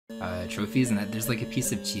trophies, and that there's like a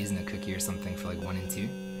piece of cheese and a cookie or something for like 1 and 2.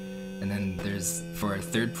 And then there's, for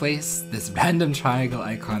third place, this random triangle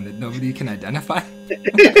icon that nobody can identify.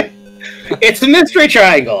 It's a mystery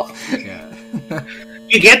triangle. Yeah.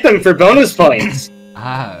 You get them for bonus points.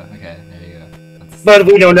 Ah, okay, there you go. But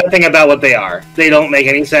we know nothing about what they are. They don't make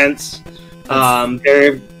any sense.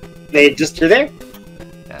 They're there.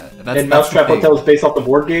 Yeah, and Mousetrap Hotel is based off the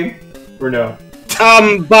board game? Or no?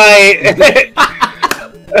 By...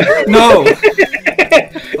 No!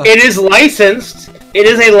 It is licensed. It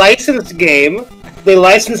is a licensed game. They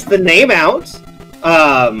licensed the name out.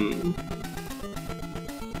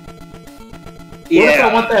 What if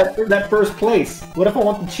I want that first place? What if I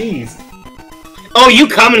want the cheese? Oh, you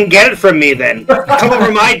come and get it from me then. Climb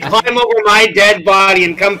over my dead body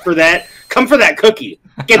and come for that. Come for that cookie.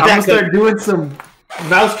 Get I'm that. gonna start doing some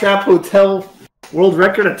Mousetrap Hotel world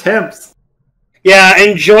record attempts. Yeah,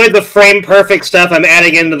 enjoy the frame perfect stuff I'm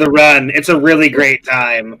adding into the run. It's a really great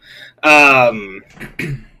time.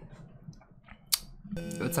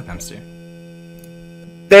 What's up, hamster?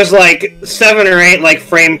 There's like 7 or 8 like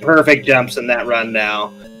frame perfect jumps in that run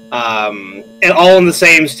now. And all in the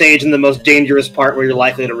same stage in the most dangerous part where you're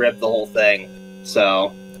likely to rip the whole thing.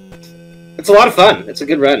 So it's a lot of fun. It's a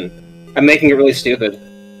good run. I'm making it really stupid.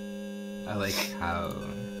 I like how...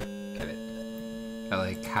 I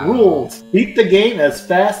like how... Rules! Beat the game as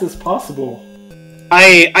fast as possible.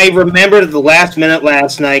 I remembered at the last minute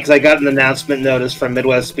last night because I got an announcement notice from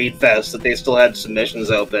Midwest Speed Fest that they still had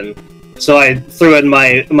submissions open. So I threw in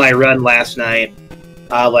my run last night,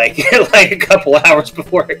 like a couple hours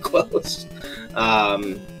before it closed.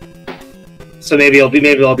 So maybe I'll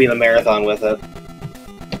be in a marathon with it.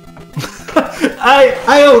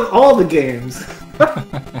 I own all the games.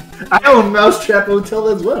 I own Mousetrap Hotel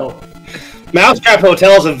as well. Mousetrap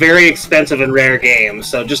Hotel is a very expensive and rare game,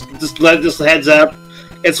 so just heads up.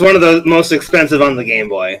 It's one of the most expensive on the Game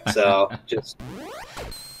Boy, so just...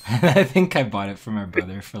 I think I bought it for my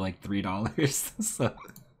brother for like $3, so...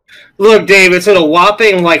 Look, Dave, it's at a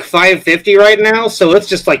whopping like $5.50 right now, so it's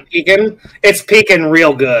just like peaking. It's peaking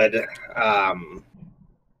real good.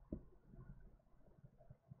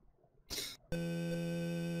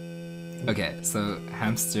 Okay, so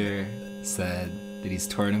Hamster said that he's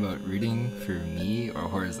torn about rooting for me or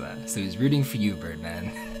Horza. So he's rooting for you,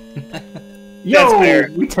 Birdman. Yo,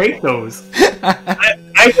 we take those.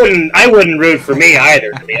 I wouldn't root for me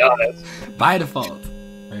either, to be honest. By default.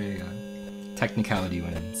 There you go. Technicality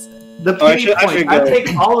wins. The pity points. I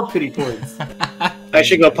take all the pity points. I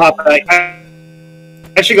should go pop out.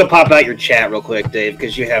 I should go pop out your chat real quick, Dave,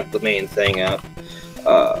 because you have the main thing up.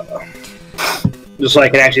 Just so I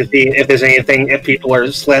can actually see if there's anything, if people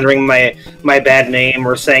are slandering my bad name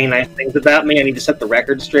or saying nice things about me. I need to set the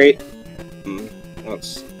record straight.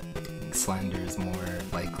 Slander is more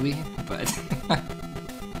likely, but...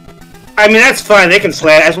 I mean, that's fine. They can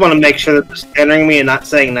slander. I just want to make sure that they're slandering me and not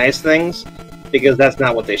saying nice things, because that's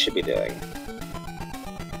not what they should be doing.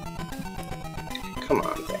 Come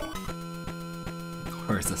on, thing.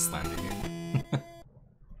 Where's the slander here?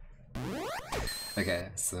 Okay,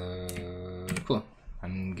 so... Cool.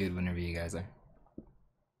 I'm good whenever you guys are.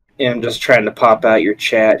 Yeah, I'm just trying to pop out your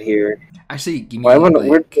chat here. Actually, give me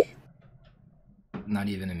not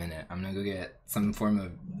even a minute. I'm gonna go get some form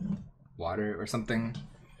of water or something.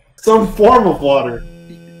 Some form of water?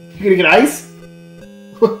 You gonna get ice?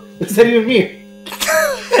 What does that even mean?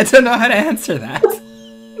 I don't know how to answer that.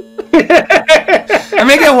 I'm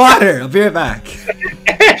gonna get water. I'll be right back.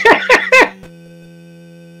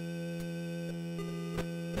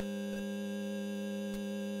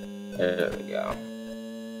 There we go.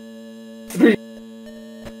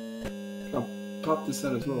 I'll pop this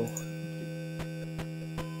out as well.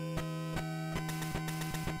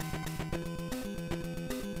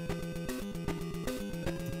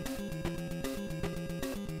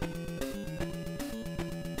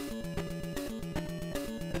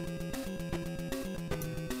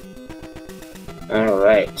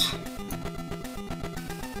 Alright.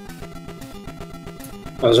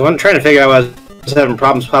 I was trying to figure out why I was having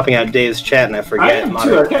problems popping out Dave's chat and I forget. I am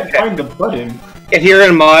too, I can't find the button. If you're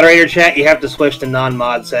in moderator chat, you have to switch to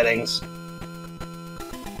non-mod settings.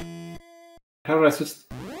 How do I switch?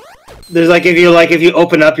 There's if you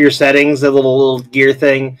open up your settings, the little gear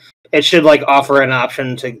thing, it should like offer an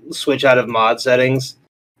option to switch out of mod settings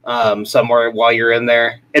somewhere while you're in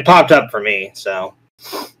there. It popped up for me, so.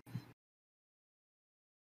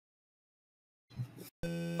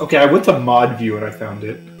 Okay, I went to mod view and I found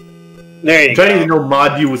it. There you I go. didn't even know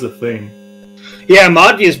mod view was a thing. Yeah,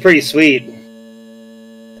 mod view is pretty sweet.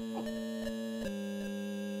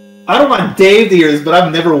 I don't want Dave to hear this, but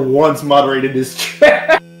I've never once moderated his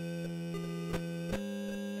chat.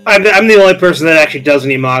 I'm the only person that actually does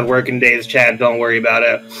any mod work in Dave's chat. Don't worry about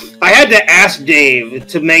it. I had to ask Dave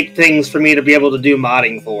to make things for me to be able to do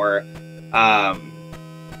modding for.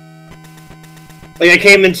 Like I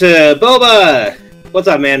came into Boba. What's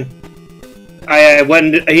up, man? I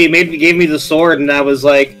went. He gave me the sword, and I was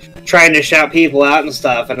like trying to shout people out and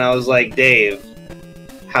stuff. And I was like, Dave,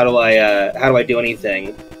 how do I do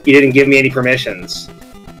anything? You didn't give me any permissions.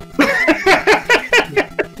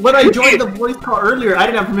 When I joined the voice call earlier, I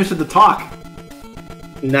didn't have permission to talk.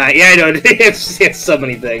 Nah, yeah, I know. It's so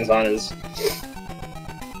many things on his.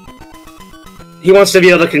 He wants to be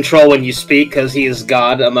able to control when you speak because he is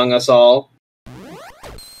God among us all.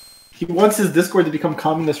 He wants his Discord to become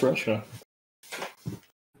communist Russia.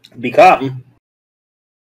 Become.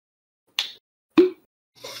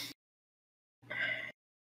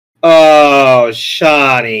 Oh,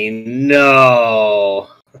 Shawnee, no.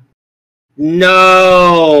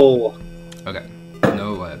 No! Okay.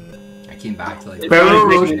 No, I came back to like...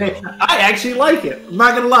 I actually like it. I'm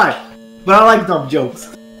not gonna lie. But I like dumb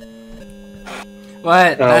jokes.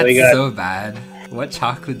 What? That's so bad. What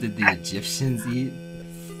chocolate did the Egyptians eat?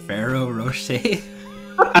 Ferrero Rocher?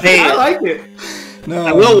 I like it. No.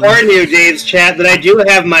 I will warn you, Dave's chat, that I do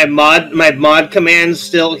have my mod commands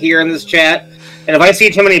still here in this chat. And if I see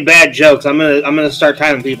too many bad jokes, I'm gonna start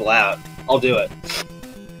timing people out. I'll do it.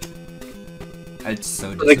 I'd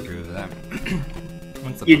so disapprove of that.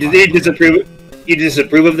 You disapprove? You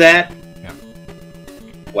disapprove of that? Yeah.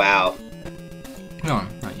 Wow. No,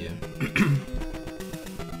 not you.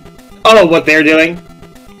 Oh, what they're doing?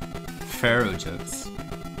 Pharaoh jokes.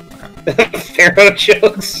 Okay. Pharaoh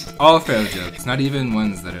jokes? All Pharaoh jokes, not even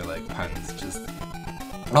ones that are like puns, just...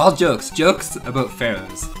 all jokes. Jokes about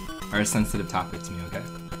pharaohs are a sensitive topic to me, okay?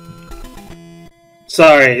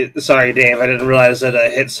 Sorry, Dave, I didn't realize that I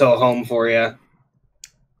hit so home for you.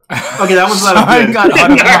 Okay, that was not a good. Got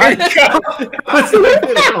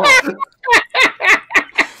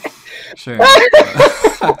Sure.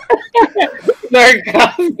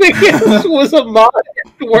 Narcoticus was a mod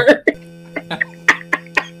word.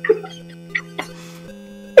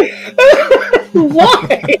 Why?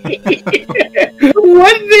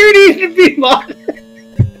 What there needs to be mod?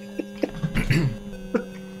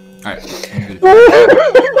 Alright,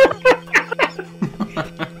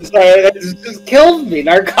 sorry, that just killed me.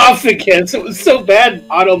 Narcoticus. It was so bad.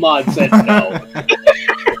 Automod said no.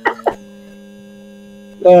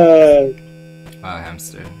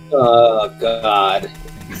 hamster. Oh god.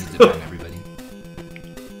 Thank you to defend everybody.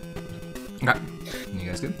 Okay, you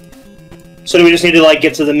guys good? So do we just need to like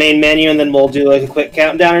get to the main menu and then we'll do like a quick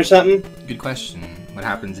countdown or something? Good question. What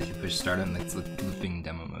happens if you push start on like looping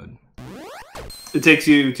demo mode? It takes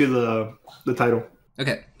you to the title.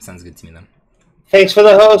 Okay, sounds good to me then. Thanks for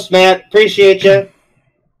the host, Matt. Appreciate you.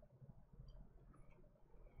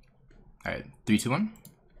 Alright, 3, 2, 1.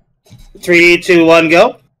 3, 2, 1,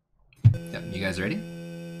 go. Yep, you guys ready?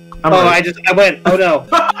 I'm ready. I went. Oh no.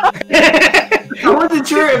 I wasn't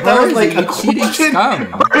sure if that was like a cheating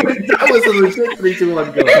scum. That was a legit 3, 2,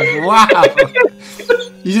 1, go. Wow.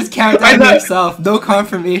 You just count on yourself. No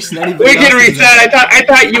confirmation. We can reset. I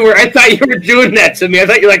thought you were doing that to me. I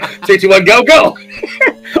thought you were like 3, 2, 1, go, go.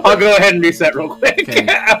 I'll go ahead and reset real quick. Okay.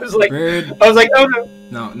 I was like, Bird. oh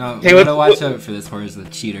no. No. Okay, you gotta watch out for this horse, the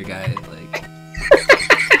cheater guy. Like,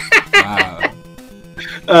 wow.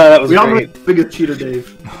 That was we all know the biggest cheater,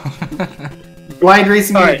 Dave. Blind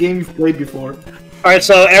racing is a game you've played before. All right,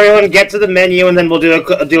 so everyone get to the menu, and then we'll do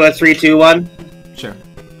a 3, 2, 1. Sure.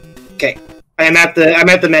 Okay, I'm at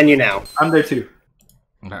the menu now. I'm there too.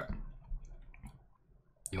 Okay.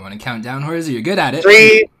 You want to count down, horse? Or you're good at it.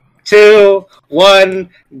 3, 2, 1,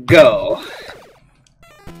 go.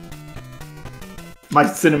 My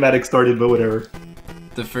cinematic started, but whatever.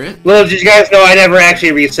 The first. Well, did you guys know I never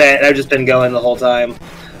actually reset? I've just been going the whole time.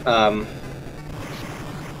 Ooh,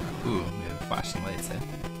 we have flashing lights, eh?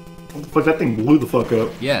 What the fuck, that thing blew the fuck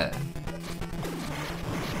up. Yeah.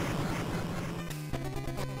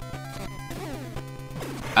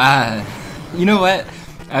 You know what?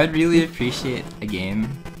 I would really appreciate a game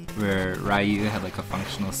where Ryu had like a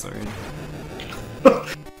functional sword.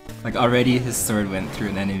 Like already his sword went through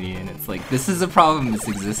an enemy and it's like, this is a problem that's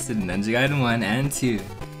existed in Ninja Gaiden 1 and 2.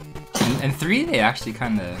 And 3 they actually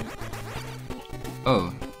kinda...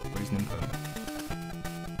 Oh, where's Nimpo?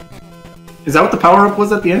 Is that what the power-up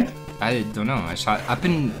was at the end? I don't know, I shot up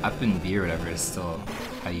in B or whatever is still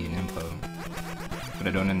how you Nimpo. But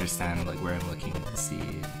I don't understand like where I'm looking to see.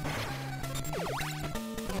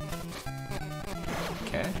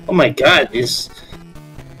 Okay. Oh my god,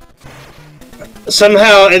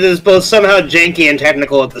 somehow it is both somehow janky and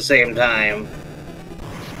technical at the same time.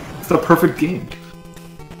 It's the perfect game.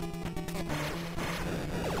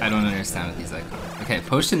 understand with these icons. Okay,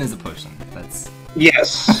 potion is a potion. That's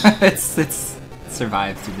Yes. it's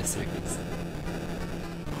survived through the series.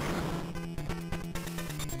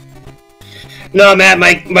 No, Matt,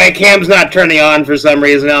 my cam's not turning on for some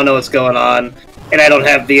reason. I don't know what's going on, and I don't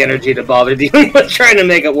have the energy to bother dealing with trying to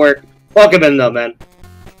make it work. Welcome in, though, man.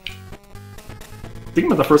 Think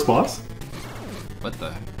about the first boss. What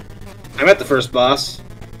the? I'm at the first boss.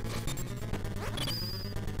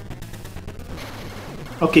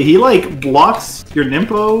 Okay, he like blocks your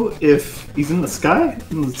Nimpo if he's in the sky,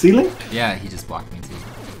 in the ceiling. Yeah, he just blocked me too.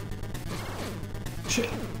 Shit.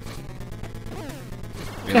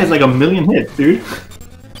 Really? That has like a million hits, dude.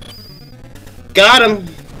 Got him.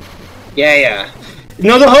 Yeah.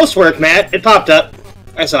 No, the host worked, Matt. It popped up.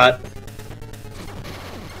 I saw it.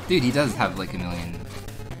 Dude, he does have like a million.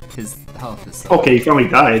 His health is so Okay, he finally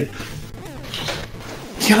died.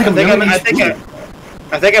 Yeah, like I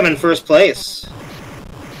think I'm in first place.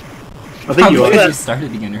 I think you Probably are. you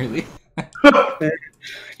started again early.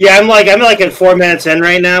 Yeah, I'm like at 4 minutes in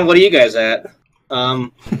right now. What are you guys at?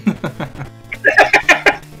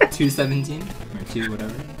 217 or 2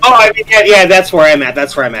 whatever. Oh, I mean, yeah, that's where I'm at.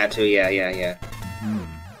 That's where I'm at too. Yeah.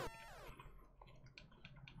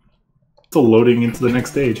 Still loading into the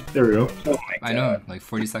next stage. There we go. Oh my God. I know, like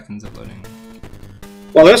 40 seconds of loading.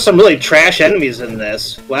 Well, there's some really trash enemies in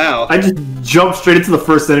this. Wow. I just jumped straight into the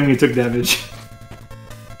first enemy and took damage.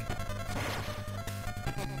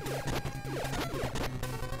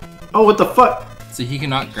 Oh, what the fuck? So he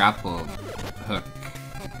cannot grapple hook.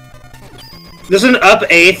 There's an up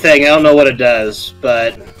A thing. I don't know what it does,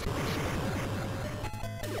 but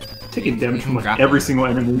Taking damage from like grapple. every single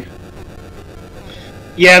enemy.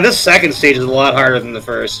 yeah, this second stage is a lot harder than the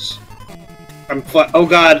first. Oh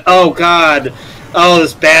god. Oh,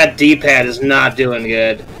 this bad D-pad is not doing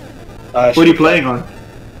good. What are you playing on?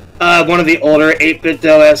 One of the older 8-bit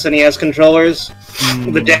SNES controllers.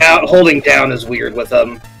 The holding down is weird with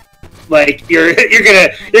them. Like you're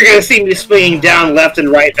gonna see me swinging down left and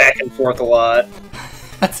right, back and forth a lot.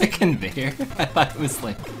 That's a conveyor? I thought it was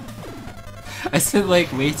like... I spent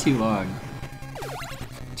like way too long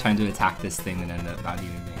trying to attack this thing that ended up not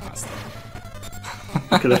even being hostile.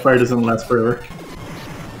 Because the fire doesn't last forever.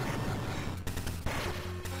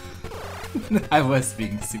 I was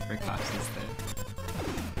being super cautious there.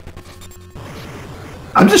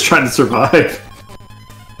 I'm just trying to survive.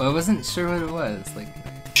 Well, I wasn't sure what it was. Like,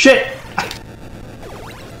 Shit!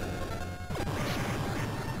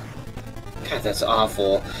 God, that's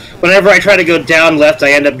awful. Whenever I try to go down left,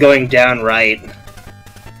 I end up going down right.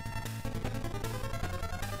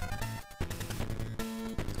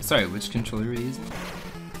 sorry, which controller were you using?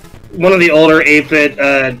 One of the older 8-bit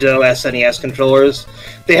SNES controllers.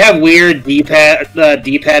 They have weird D-pad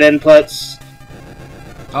inputs.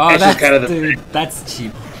 Oh, It's that's just kind of the dude, that's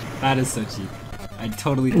cheap. That is so cheap. I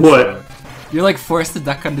totally What? it. You're like forced to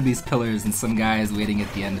duck under these pillars, and some guy is waiting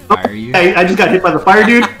at the end to fire you. I just got hit by the fire,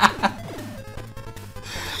 dude.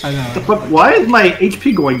 I know. The fuck? Why is my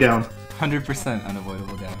HP going down? 100%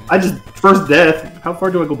 unavoidable damage. I just first death. How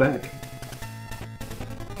far do I go back?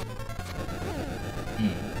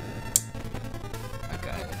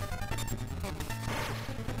 Okay.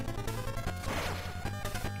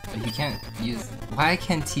 But you can't use. Why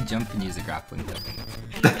can't he jump and use a grappling hook?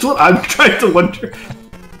 That's what I'm trying to wonder.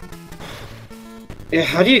 Yeah,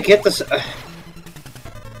 how do you get this?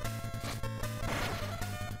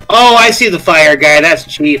 Oh, I see the fire guy. That's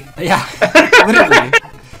cheap. Yeah, literally.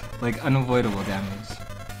 Like, unavoidable damage.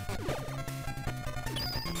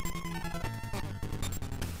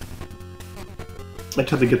 I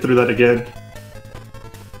tried to get through that again.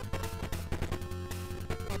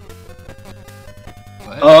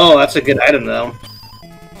 What? Oh, that's a good item, though.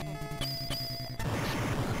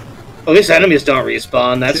 At least enemies don't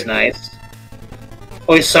respawn. That's nice. At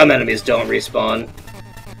least some enemies don't respawn.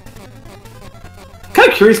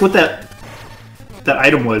 Kind of curious what that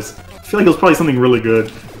item was. I feel like it was probably something really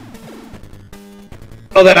good.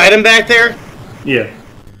 Oh, that item back there? Yeah.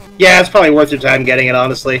 Yeah, it's probably worth your time getting it,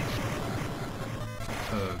 honestly.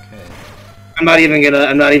 Okay. I'm not even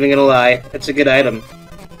gonna lie. It's a good item.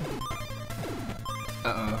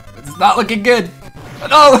 Uh-oh. It's not looking good! Oh,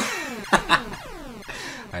 no!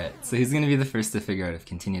 Alright, so he's gonna be the first to figure out if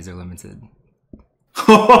continues are limited.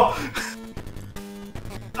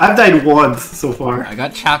 I've died once so far. I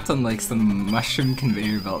got trapped on like some mushroom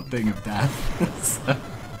conveyor belt thing of death. So...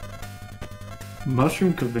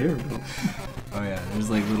 Mushroom conveyor belt. Oh yeah, there's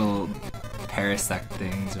like little parasect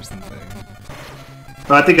things or something.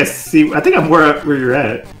 Oh, I think I see. I think I'm where you're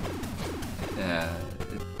at. Yeah.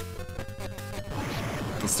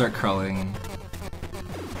 They'll start crawling.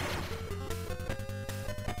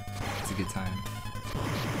 a good time.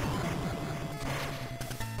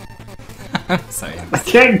 I'm sorry. I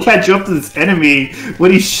can't catch up to this enemy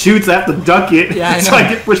when he shoots. I have to duck it, yeah, so I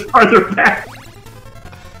get pushed farther back.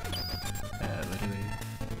 Literally.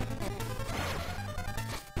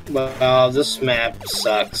 Wow, this map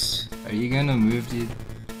sucks. Are you gonna move, dude?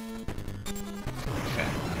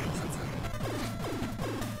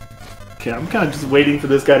 Okay, I'm kind of just waiting for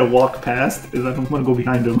this guy to walk past, and I don't want to go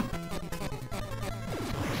behind him.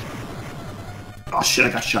 Oh shit, I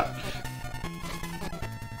got shot.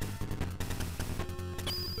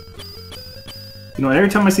 You know, every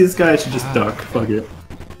time I see this guy, I should just duck. Fuck it.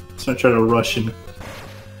 So I try to rush him.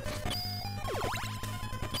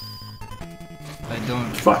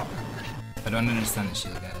 Fuck. I don't understand the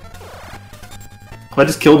shield guy. Oh, I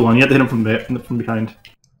just killed one. You have to hit him from behind.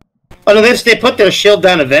 Oh no, they put their shield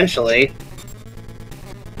down eventually.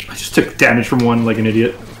 I just took damage from one like an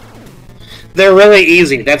idiot. They're really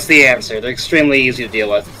easy. That's the answer. They're extremely easy to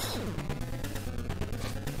deal with.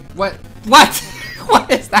 What? What?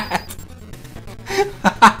 What is that?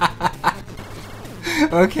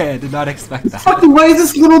 Okay, I did not expect that. Fucking why is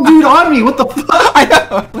this little dude on me? What the fuck? I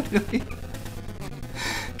know, literally.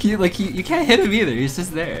 You can't hit him either. He's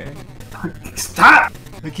just there. Stop!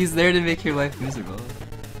 Like he's there to make your life miserable.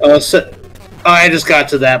 Oh, I just got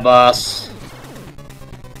to that boss.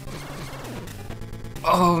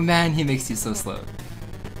 Oh man, he makes you so slow.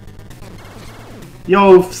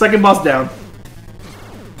 Yo, second boss down.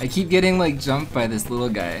 I keep getting like jumped by this little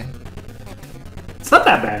guy. It's not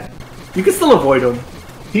that bad. You can still avoid him.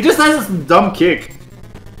 He just has this dumb kick.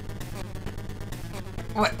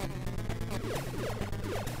 What?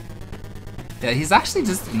 Yeah, he's actually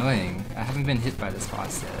just annoying. I haven't been hit by this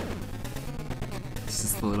boss yet. It's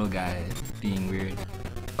just the little guy being weird.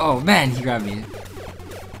 Oh man, he grabbed me.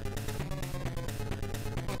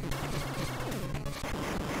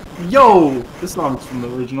 Yo! This song's from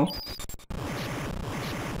the original.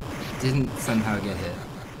 Didn't somehow get hit.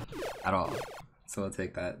 At all. So I'll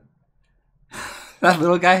take that. That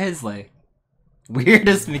little guy is like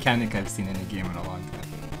weirdest mechanic I've seen in a game in a long time.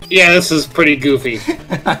 Yeah, this is pretty goofy.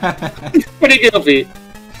 Pretty goofy.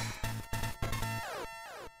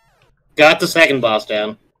 Got the second boss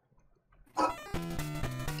down.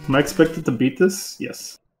 Am I expected to beat this?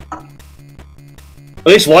 Yes. At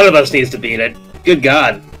least one of us needs to beat it. Good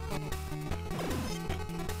God.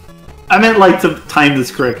 I meant like to time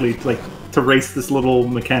this correctly, like to race this little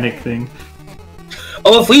mechanic thing.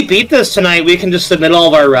 Oh, if we beat this tonight, we can just submit all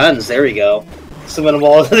of our runs. There we go. Submit them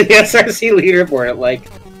all to the SRC leaderboard at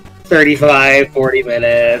like 35, 40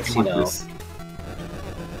 minutes, you know.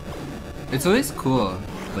 It's always cool,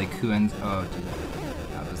 like who ends. Oh, dude,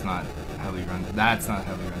 that was not how we run. That's not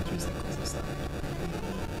how we run through cycles and stuff.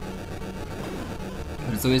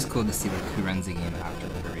 But it's always cool to see like who runs the game after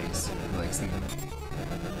the race, who likes the game.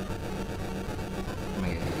 Oh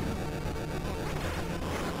my God.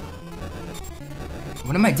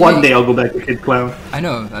 What am I doing? One day I'll go back to Kid Clown. I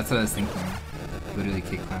know, that's what I was thinking. Literally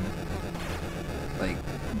Kid Clown. Like,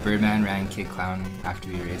 Birdman ran Kid Clown after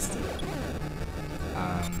we raced it.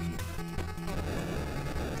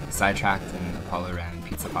 Sidetracked and Apollo ran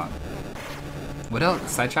Pizza Pop. What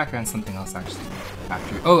else? Sidetrack ran something else actually.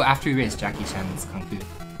 After we raced Jackie Chan's Kung Fu.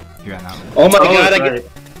 He ran that one. Oh my God, right.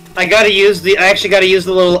 I actually gotta use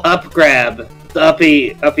the little up grab. The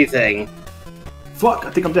uppy thing. Fuck,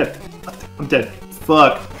 I think I'm dead. I'm dead.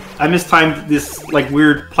 Fuck. I mistimed this, like,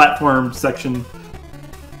 weird platform section.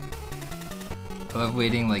 I love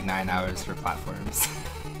waiting like 9 hours for platforms.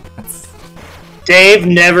 Dave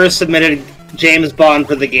never submitted James Bond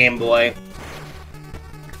for the Game Boy.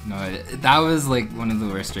 No, that was like one of the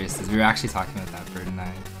worst races. We were actually talking about that, Bird and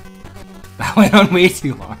I. That went on way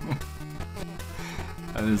too long.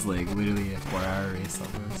 That was like literally a 4-hour race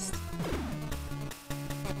almost.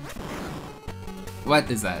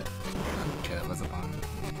 What is that? Okay, that wasn't on.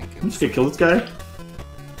 I'm just gonna kill this guy.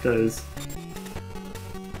 Because...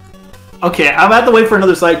 Okay, I'm gonna have to wait for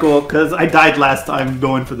another cycle, because I died last time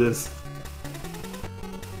going for this.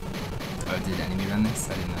 Oh, did enemy run this?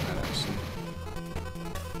 I didn't know that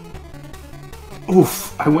actually.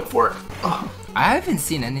 Oof, I went for it. Oh. I haven't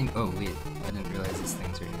seen any. Oh, wait. I didn't realize these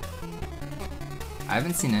things were here. I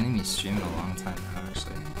haven't seen enemies stream in a long time now,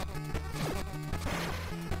 actually.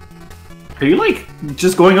 Are you, like,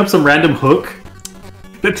 just going up some random hook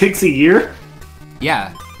that takes a year?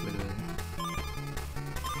 Yeah, literally.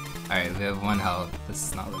 Alright, we have 1 health. This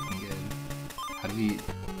is not looking good. How do we...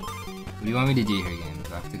 What do you want me to do here, game?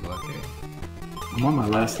 Do I have to go up here? I'm on my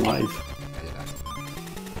last life. I did have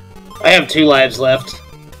to. I have 2 lives left.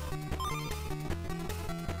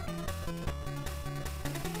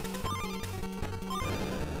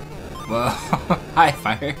 Whoa, hi,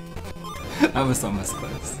 fire. That was almost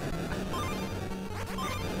close.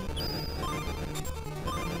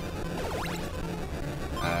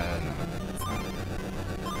 No, it's not.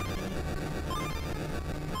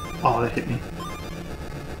 Oh, that hit me.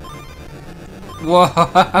 Whoa!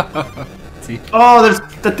 Dude. Oh,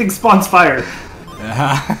 that thing spawns fire.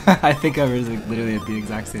 I think I was like, literally at the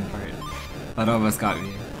exact same part. That almost got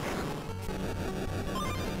me.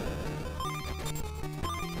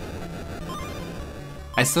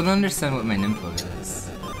 I still don't understand what my nympho is.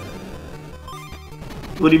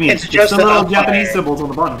 What do you mean? It's just the the little up Japanese fire. symbols on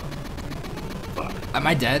the bottom. Fuck. Am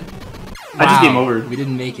I dead? I just game over. We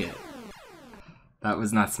didn't make it. That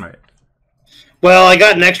was not smart. Well, I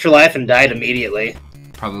got an extra life and died immediately.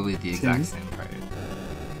 Probably the exact same part.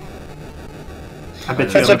 I bet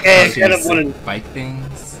you That's have okay. I Those kind of wanted. bike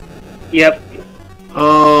things. Yep.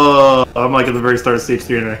 Oh, I'm like at the very start of stage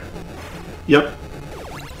 3 anyway. Yep.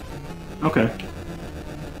 Okay.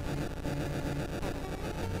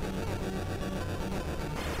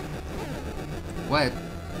 What?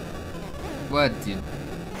 What, dude?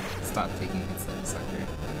 Stop taking hits like a sucker.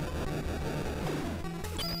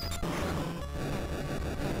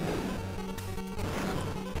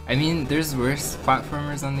 I mean, there's worse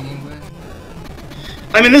platformers on the Game Boy.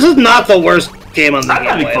 I mean, this is not the worst game on the That's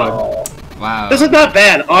Game pretty Boy at fun. all. Wow. This is not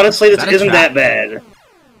bad. Honestly, this that a isn't trap? that bad.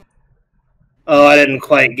 Oh, I didn't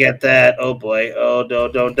quite get that. Oh boy. Oh,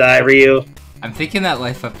 don't die, Ryu. I'm thinking that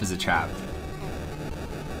life up is a trap.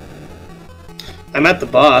 I'm at the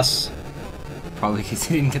boss. Probably because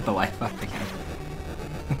you didn't get the life up again.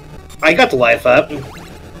 I got the life up.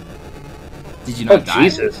 Did you Oh, not die?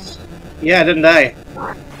 Jesus. Yeah, I didn't die.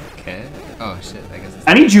 Okay. Oh shit, I guess it's...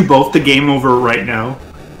 I need you both to game over right now.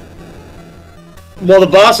 Well, the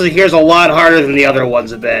boss here's a lot harder than the other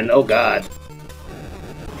ones have been. Oh, God.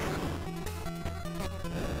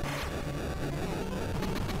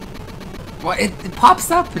 Well, it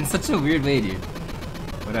pops up in such a weird way, dude.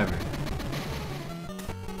 Whatever.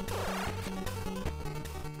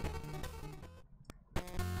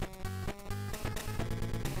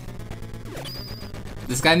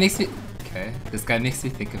 This guy makes me... Okay. This guy makes me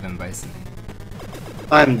think of M. Bison.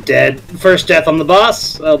 I'm dead. First death on the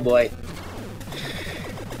boss? Oh, boy.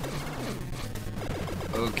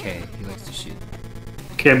 Okay, he likes to shoot.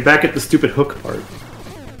 Okay, I'm back at the stupid hook part.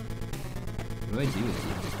 What do I do with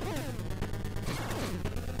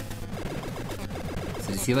you?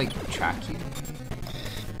 So does he, like, track you?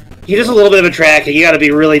 He does a little bit of a tracking. You gotta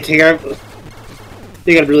be really careful.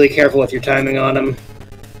 You gotta be really careful with your timing on him.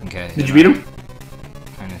 Okay. Did you beat him?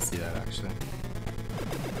 Trying to see that, actually.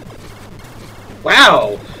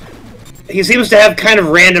 Wow! He seems to have kind of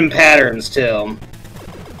random patterns, too.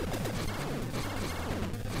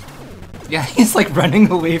 Yeah, he's, like, running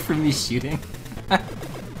away from me shooting.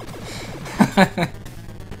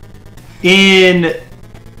 In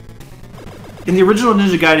the original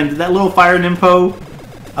Ninja Gaiden, did that little fire nympho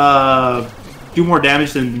do more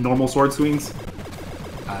damage than normal sword swings?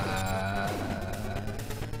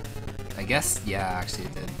 I guess, yeah, actually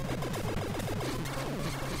it did.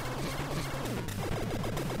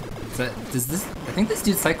 So, does this... I think this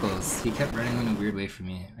dude cycles. He kept running in a weird way from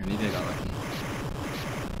me. Or maybe I got lucky.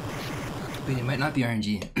 Wait, it might not be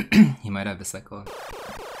RNG. He might have a cycle.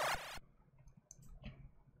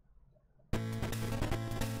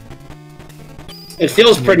 It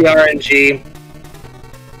feels pretty RNG.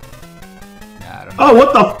 Yeah, I don't know. Oh,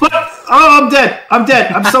 what the fuck? Oh, I'm dead. I'm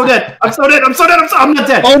dead. I'm so dead. I'm so dead. I'm so dead. I'm not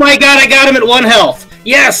dead. Oh my god, I got him at 1 health!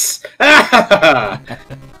 Yes!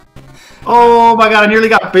 Oh my god, I nearly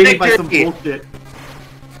got baited by some Victory. bullshit.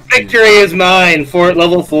 Victory is mine for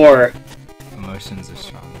level 4. Emotions are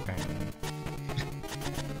strong, apparently.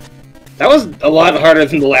 That was a lot harder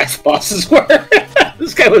than the last bosses were.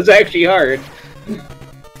 This guy was actually hard.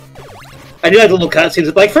 I do like the little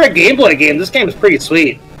cutscenes. Like for a Game Boy game, this game is pretty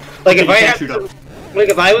sweet. Like if You I can't had, shoot up. like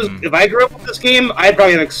if I grew up with this game, I'd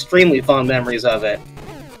probably have extremely fond memories of it.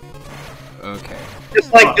 Okay.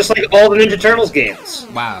 Just like all the Ninja Turtles games.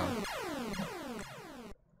 Wow.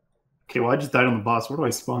 Okay, well I just died on the boss. Where do I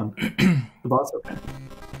spawn? The boss? Okay.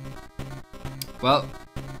 Well...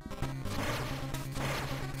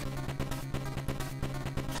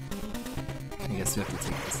 I guess we have to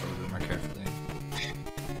take this a little bit more carefully.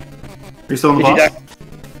 Are you still on the Did you boss? die?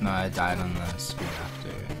 No, I died on the screen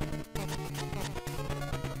after.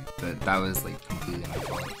 But that was like completely my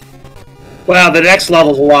fault. Wow, the next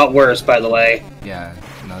level's a lot worse, by the way. Yeah,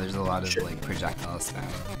 no, there's a lot of like projectile spam.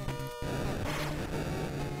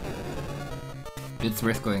 It's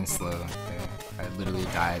worth going slow there. I literally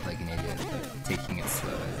died like an idiot, but taking it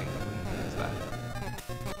slow I think wouldn't be as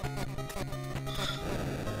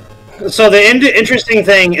So the interesting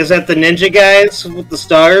thing is that the ninja guys with the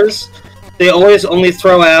stars, they always only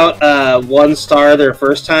throw out one star their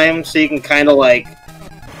first time, so you can kind of like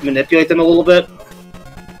manipulate them a little bit.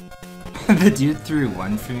 The dude threw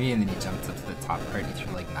 1 for me, and then he jumped up to the top part. He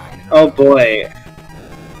threw like 9. In a Oh row. boy.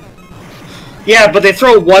 Yeah, but they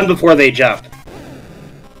throw 1 before they jump.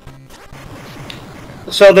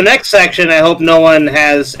 So the next section, I hope no one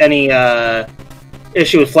has any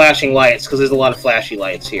issue with flashing lights, because there's a lot of flashy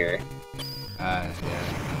lights here. Yeah, I'm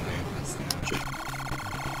very pissed now.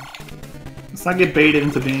 Let's not get baited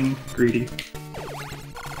into being greedy.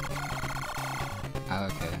 Oh,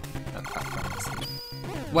 okay. That platform is...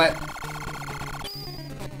 What?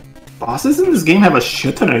 Bosses in this game have a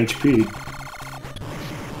shit ton of HP.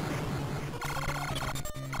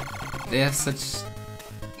 They have such...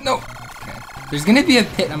 No! Okay. There's gonna be a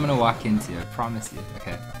pit I'm gonna walk into, I promise you.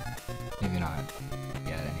 Okay. Maybe not.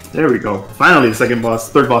 Yeah, anyway. There we go. Finally, the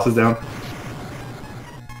third boss is down.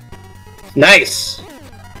 Nice!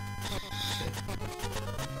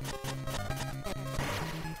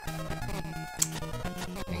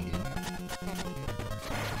 Dang, dude.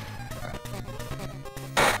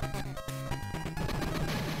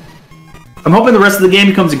 I'm hoping the rest of the game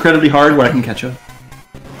becomes incredibly hard where I can catch up.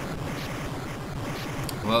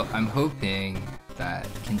 Well, I'm hoping that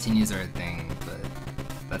continues are a thing, but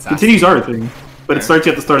that's Continues are a thing, but it starts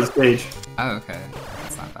you at the start of the stage. Oh, okay.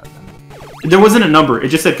 That's not bad then. There wasn't a number, it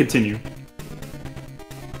just said continue.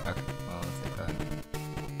 Okay, well, I'll take that.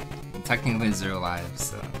 Technically 0 lives,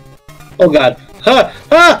 so... Oh god. Huh!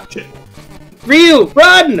 Huh! Shit. Ryu!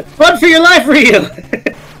 Run! Run for your life, Ryu!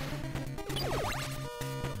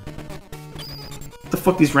 What the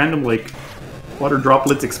fuck, these random, like, water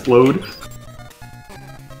droplets explode?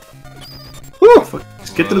 Whew! Fuck.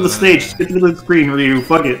 Just get to the stage, just get to the screen, Ryu,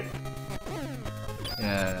 fuck it.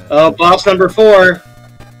 Yeah. Oh, boss number 4.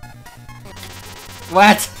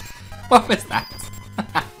 What? What was that?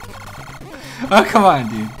 Oh, come on,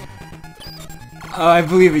 dude. Oh, I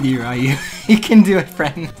believe in you, Ryu. You can do it,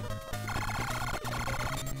 friend.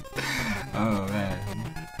 Oh, man.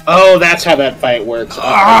 Oh, that's how that fight works.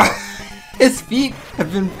 Ah! His feet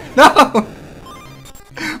have been... No!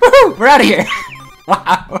 Woohoo! We're out of here!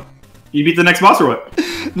 Wow. You beat the next boss or what?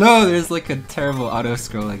 No, there's like a terrible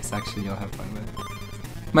auto-scrolling section you'll have fun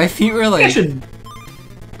with. My feet were like...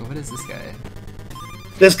 What is this guy?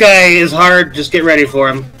 This guy is hard, just get ready for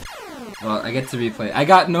him. Well, I get to replay. I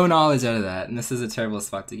got no knowledge out of that, and this is a terrible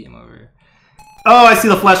spot to game over. Oh, I see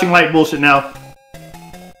the flashing light bullshit now.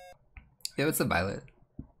 Yeah, what's a violet?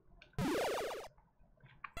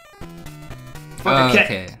 Fuck, Oh,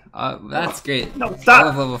 okay. That's great. No, I stop!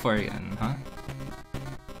 love level 4 again, huh?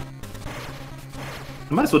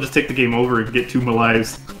 I might as well just take the game over and get 2 more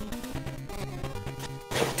lives.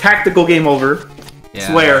 Tactical game over.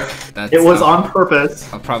 Yeah, Swear. that's, It was on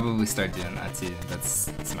purpose. I'll probably start doing that too.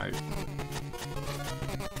 That's smart.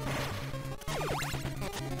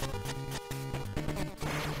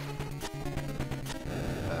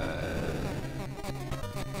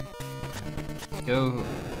 Yo.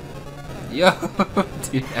 Yo!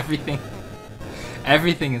 Dude,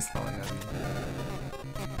 everything is falling out of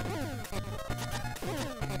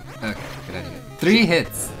me. Okay, good idea. 3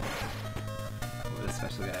 hits! What a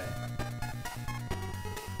special guy.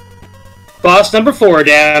 Boss number 4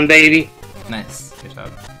 down, baby. Nice, good job.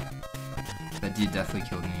 That dude definitely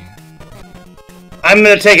killed me. I'm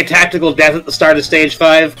gonna take a tactical death at the start of stage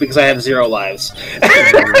 5 because I have 0 lives.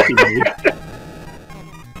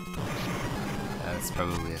 That's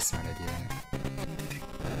probably a smart idea.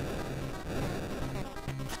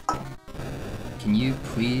 Can you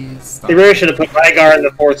please stop? They really should have put Rygar in the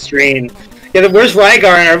 4th screen. Yeah, where's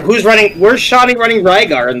Rygar? Who's running? Where's Shawnee running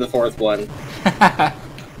Rygar in the 4th one?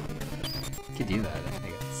 Could do that, I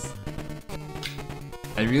guess.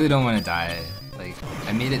 I really don't want to die. Like,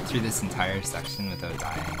 I made it through this entire section without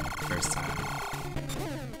dying first time.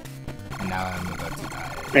 And now I'm about to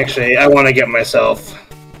die. Actually, I want to get myself.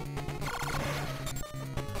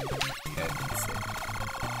 Okay, let's see.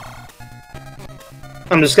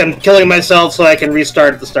 I'm just killing myself so I can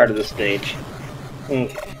restart at the start of the stage.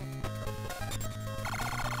 Okay.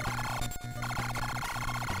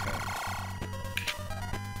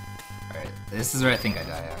 Alright, this is where I think I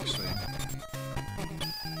die, actually.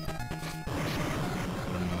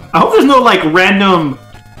 I hope there's no, like, random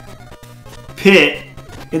pit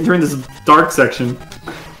during this dark section.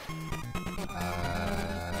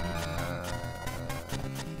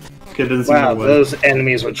 Okay, it doesn't seem Wow, like one. those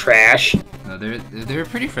enemies were trash. No, they were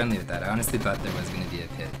pretty friendly with that. I honestly thought there was going to be a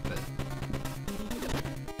pit, but...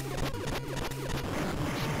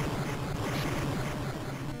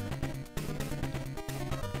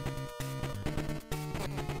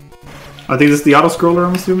 I think this is the auto scroller.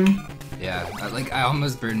 I'm assuming. Yeah, like I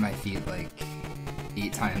almost burned my feet like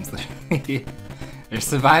 8 times. Literally, I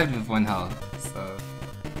survived with 1 health, so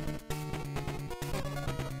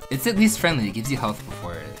it's at least friendly. It gives you health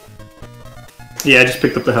before it. Yeah, I just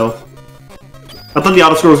picked up the health. I thought the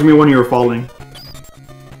auto scroll was gonna be when you were falling.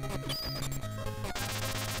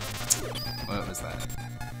 What was that?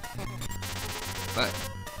 What?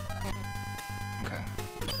 Okay.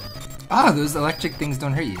 Ah, those electric things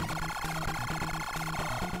don't hurt you.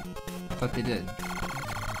 I thought they did.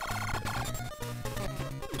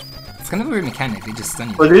 It's kind of a weird mechanic. They just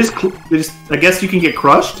stun you. But they just, I guess you can get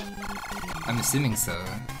crushed. I'm assuming so.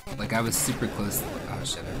 Like I was super close. Oh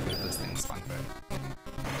shit! I forgot those things spawned back.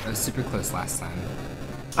 I was super close last time.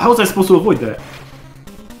 How was I supposed to avoid that?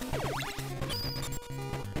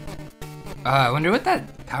 I wonder what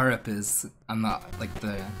that power up is on the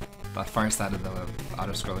the far side of the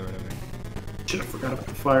auto scroll or whatever. Shit, I forgot about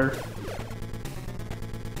the fire.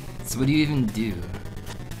 So what do you even do?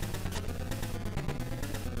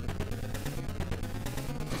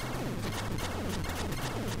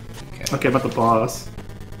 Okay, about the boss.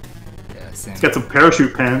 Yeah, same. He's got some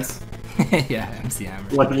parachute pants. Yeah, MC Hammer.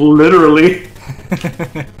 Like literally.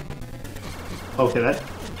 Okay, that.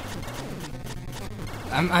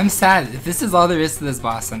 I'm sad. If this is all there is to this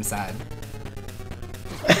boss, I'm sad.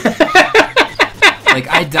 Like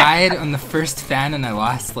I died on the first fan and I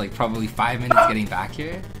lost like probably 5 minutes getting back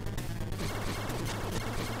here.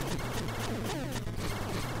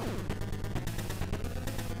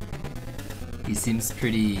 He seems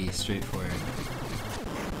pretty straightforward.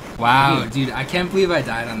 Wow, dude, I can't believe I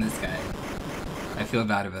died on this guy. I feel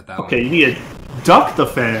bad about that one. Okay, you need to duck the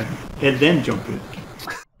fan and then jump it.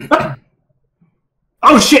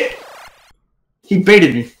 Oh shit! He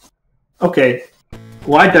baited me. Okay.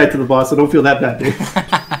 Well, I died to the boss, so don't feel that bad, dude.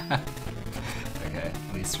 Okay,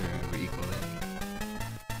 at least we're equal then.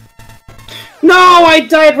 No, I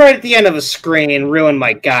died right at the end of a screen and ruined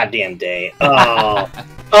my goddamn day. Oh.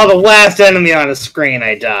 Oh, the last enemy on a screen,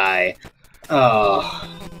 I die. Oh.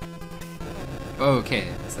 Oh, okay,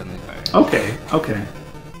 suddenly fire. Okay, okay.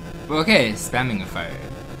 Well, okay, spamming a fire.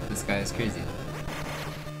 This guy is crazy.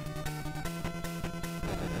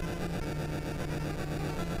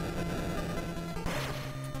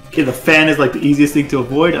 Okay, the fan is like the easiest thing to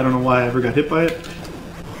avoid. I don't know why I ever got hit by it.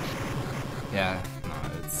 Yeah, no,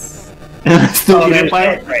 it's... And I still get hit there's by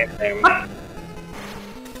no it. frame there.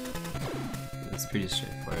 It's pretty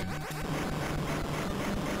straightforward.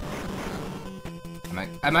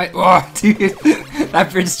 I might. Oh, dude,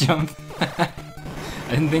 that bridge jump. I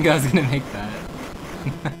didn't think I was gonna make that.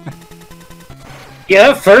 Yeah,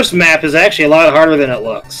 that first map is actually a lot harder than it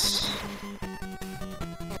looks.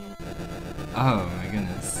 Oh my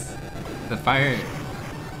goodness, the fire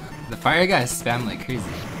guys spam like crazy.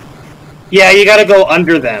 Yeah, you gotta go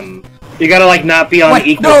under them. You gotta like not be on What?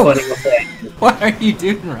 equal No! footing with it. What are you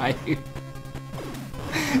doing, Ryu?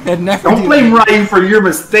 I'd never Don't do blame that. Ryan for your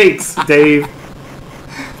mistakes, Dave.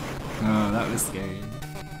 Oh, that was scary.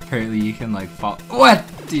 Apparently you can like fall. What,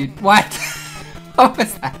 dude? What? What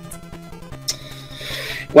was that?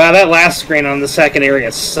 Wow, that last screen on the second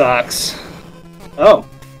area sucks. Oh.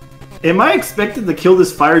 Am I expected to kill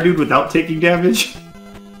this fire dude without taking damage?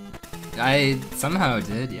 I somehow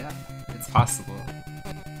did, yeah. It's possible.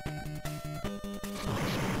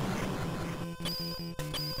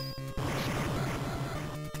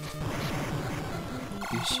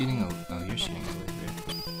 Who's shooting a... Oh, you're shooting a laser.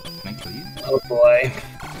 Can I kill you? Oh boy.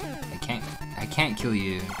 I can't kill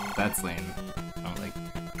you. That's lame. I don't like...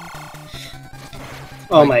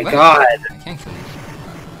 Oh my god. I can't kill you.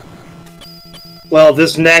 Well,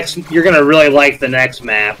 this next... You're gonna really like the next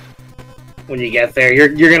map. When you get there.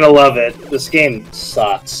 You're gonna love it. This game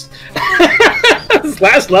sucks. This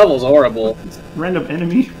last level's horrible. Random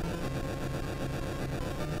enemy.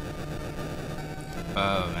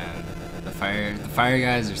 Oh man. The fire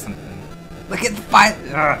guys or something. Look at the fire!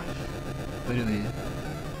 Ugh. Literally.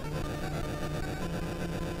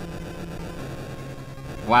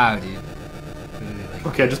 Wow, dude. Literally, like...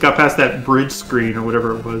 Okay, I just got past that bridge screen or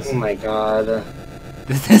whatever it was. Oh my god.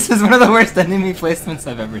 This is one of the worst enemy placements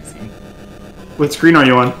I've ever seen. What screen are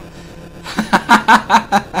you on?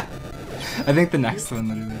 I think the next one,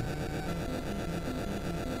 literally.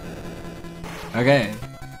 Okay.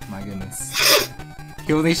 My goodness.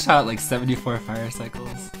 He only shot like 74 fire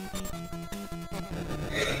cycles.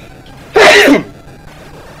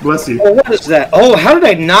 Bless you. Oh, what is that? Oh, how did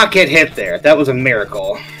I not get hit there? That was a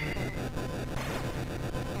miracle.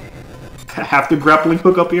 Have the grappling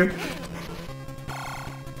hook up here?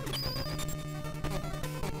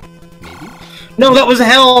 Maybe? No, that was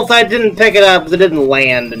health. I didn't pick it up because it didn't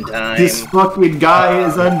land in time. This fucking guy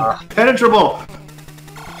is impenetrable.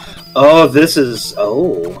 Oh, this is...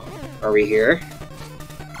 Oh. Are we here?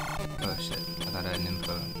 Oh shit, I thought I had an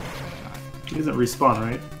info. He doesn't respawn,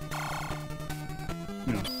 right?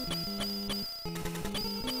 No.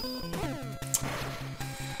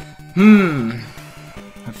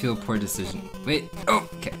 I feel poor decision. Wait, oh,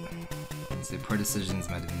 okay. Let's see, poor decisions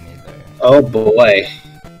might have been made there. Oh boy.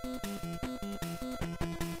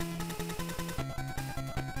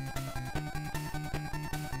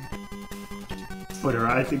 Whatever,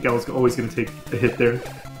 I think I was always going to take a hit there.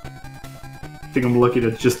 I think I'm lucky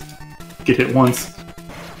to just get hit once.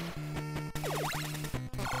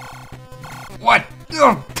 What?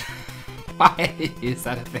 Oh. Why is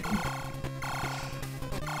that a thing?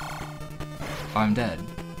 Oh, I'm dead.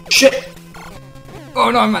 Shit! Oh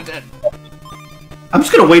no, I'm not dead. I'm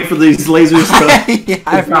just gonna wait for these lasers to...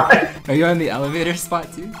 Yeah, are you on the elevator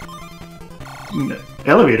spot too? No,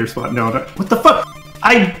 elevator spot? No, no. What the fuck?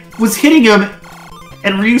 I was hitting him,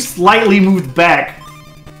 and Ryu slightly moved back.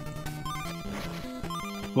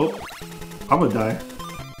 Well, I'm gonna die.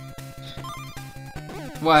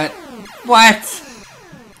 What? What?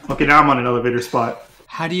 Okay, now I'm on an elevator spot.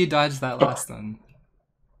 How do you dodge that last one?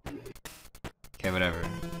 Okay, whatever.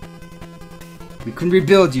 We can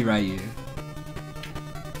rebuild you, Ryu.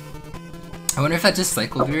 I wonder if that just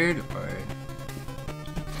cycled weird, or...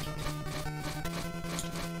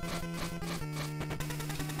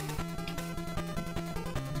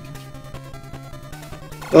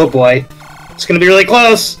 Oh boy. It's gonna be really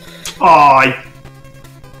close! Oh,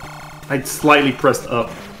 I slightly pressed up.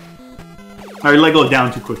 I let go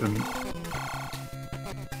down too quick on me.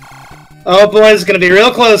 Oh boy, it's gonna be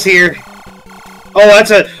real close here. Oh,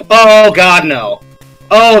 that's a... Oh god, no.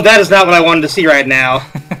 Oh, that is not what I wanted to see right now.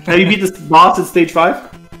 Have you beat this boss at stage 5? I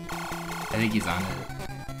think he's on it.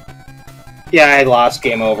 Yeah, I lost.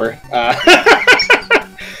 Game over.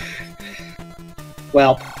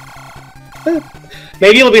 Well.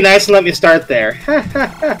 Maybe it'll be nice and let me start there.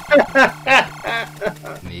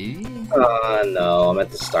 Maybe? Oh no, I'm at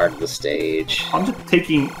the start of the stage. I'm just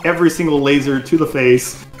taking every single laser to the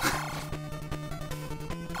face.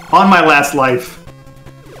 On my last life.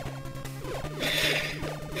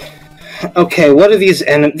 Okay, what are these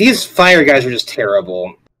these fire guys are just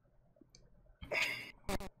terrible.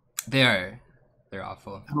 They are. They're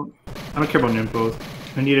awful. I don't care about Nimpos.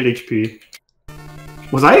 I needed HP.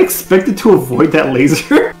 Was I expected to avoid that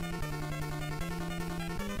laser?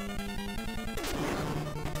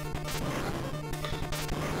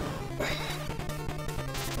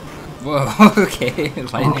 Whoa, okay.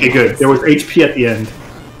 Okay, good. There was HP at the end.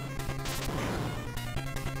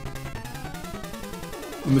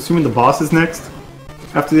 I'm assuming the boss is next?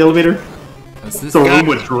 After the elevator? It's a room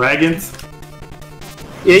with dragons?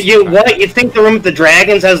 You what? You think the room with the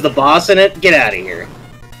dragons has the boss in it? Get out of here.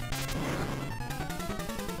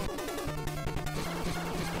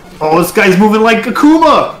 Oh, this guy's moving like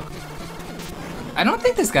Akuma! I don't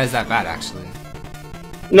think this guy's that bad, actually.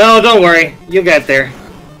 No, don't worry. You'll get there.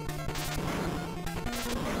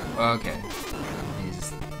 Okay.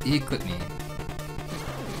 He clipped me.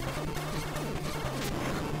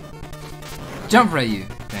 Jump, Ryu!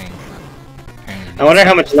 Dang. I wonder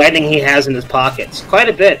how much lightning he has in his pockets. Quite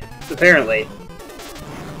a bit, apparently.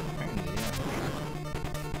 Apparently, yeah.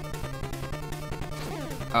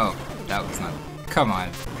 Oh, that was not... Come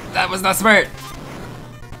on. That was not smart!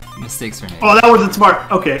 Mistakes were made. Oh, that wasn't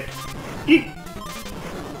smart. Okay.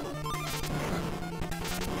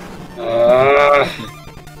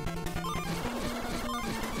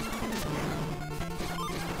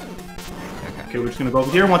 Okay, we're just gonna go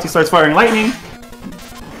over here once he starts firing lightning.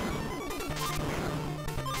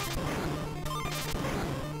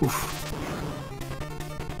 Oof.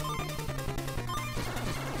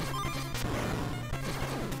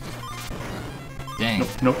 Dang.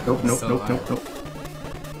 Nope. So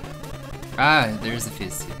Ah, there's a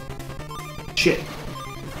phase 2. Shit.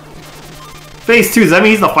 Phase 2, does that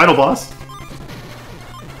mean he's the final boss?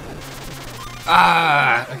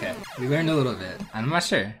 Ah, okay. We learned a little bit. I'm not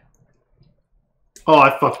sure. Oh,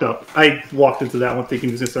 I fucked up. I walked into that one thinking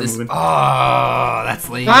he was gonna start moving. Oh, that's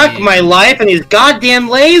lame. Fuck my life and these goddamn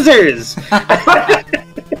lasers!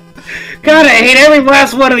 God, I hate every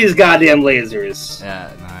last one of these goddamn lasers.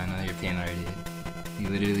 Yeah, no, I know your pain already.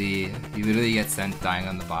 You literally get sent dying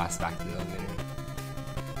on the boss back to the elevator.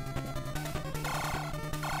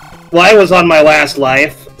 Well, I was on my last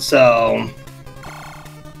life, so...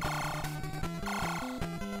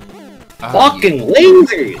 Fucking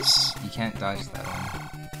lasers! You can't dodge that one.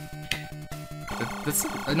 That's...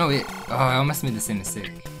 no, wait. Oh, I almost made the same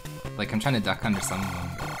mistake. Like, I'm trying to duck under some of them,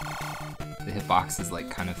 but the hitbox is like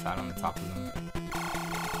kind of fat on the top of them.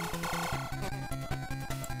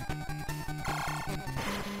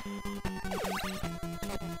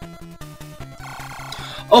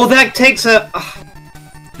 Oh, that takes a...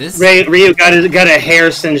 This... Ryu got a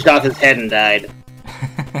hair singed off his head and died.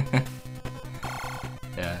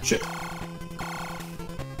 Yeah. Shit.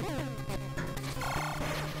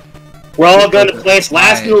 We're all going to place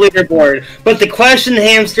last in the leaderboard, but the question,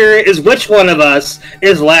 Hamster, is which one of us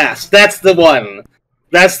is last? That's the one.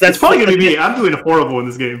 That's probably gonna be me. I'm doing horrible in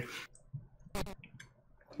this game. I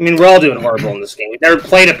mean, we're all doing horrible in this game. We've never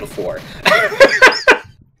played it before.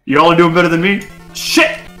 You all are doing better than me?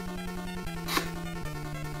 Shit!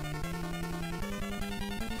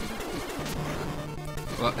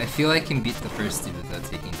 Well, I feel I can beat the first two without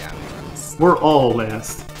taking damage on this. We're all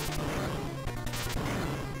last.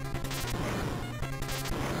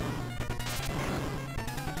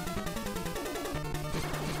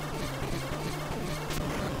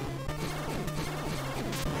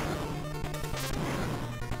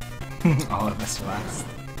 All of us are last.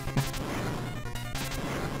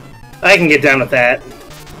 I can get down with that.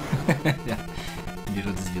 Yeah.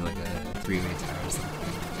 It'll just be like a three-way tie or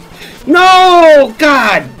something. No!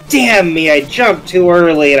 God damn me, I jumped too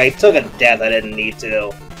early and I took a death I didn't need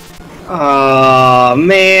to. Oh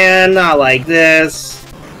man, not like this.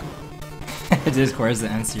 Discord to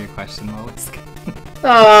answer your question, Wallace.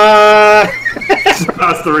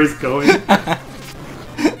 How's the race going?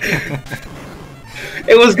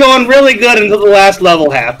 It was going really good until the last level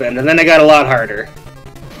happened, and then it got a lot harder.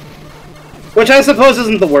 Which I suppose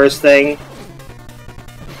isn't the worst thing.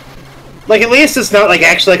 Like, at least it's not, like,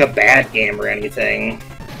 actually like a bad game or anything.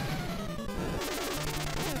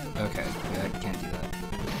 Okay, yeah, I can't do that.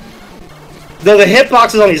 Though the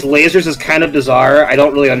hitboxes on these lasers is kind of bizarre, I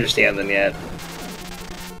don't really understand them yet.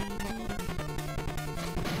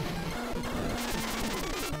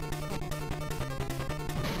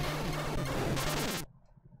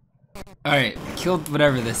 Alright, I killed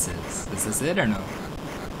whatever this is. Is this it or no?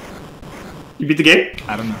 You beat the game?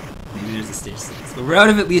 I don't know. Maybe there's a stage 6. But we're out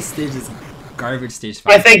of at least stages. Garbage stage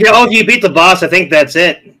 5. I think, oh, you beat the boss, I think that's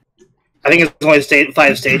it. I think it's only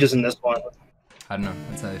 5 stages in this one. I don't know.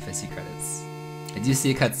 That's how if I see credits. I do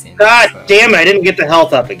see a cutscene. God so. damn it, I didn't get the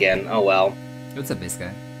health up again. Oh well. What's up, base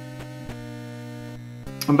guy?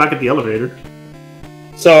 I'm back at the elevator.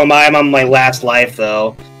 So am I. I'm on my last life,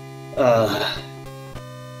 though.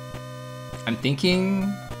 I'm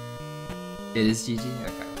thinking it is GG.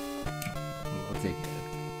 Okay, we'll take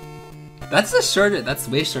it. That's a shorter. That's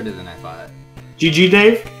way shorter than I thought. GG,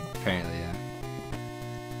 Dave? Apparently, yeah.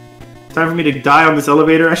 Time for me to die on this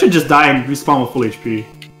elevator? I should just die and respawn with full HP.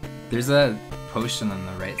 There's a potion on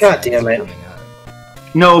the right God side. damn it. Coming up.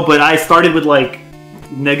 No, but I started with like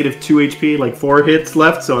 -2 HP, like 4 hits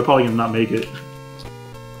left, so I probably gonna not make it.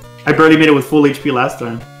 I barely made it with full HP last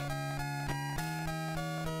time.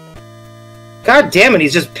 God damn it,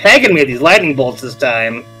 he's just pegging me with these lightning bolts this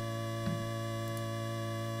time.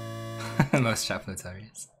 Most chaplets are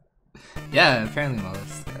used. Yeah, apparently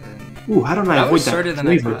most. Ooh, how did I That avoid was that? shorter than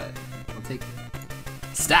I laser? thought. I'll take it.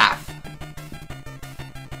 Staff!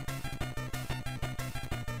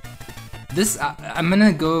 This, I'm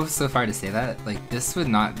gonna go so far to say that, like, this would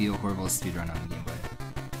not be a horrible speedrun on the Game Boy.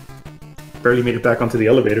 Barely made it back onto the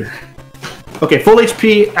elevator. Okay, full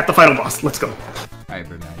HP at the final boss. Let's go. Alright,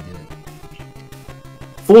 Birdman, do it.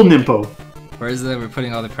 Full Nimpo. Whereas we're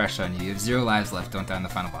putting all the pressure on you. You have 0 lives left, don't die on the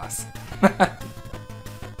final boss.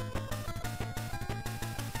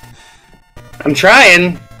 I'm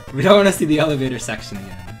trying. We don't want to see the elevator section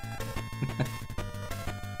again.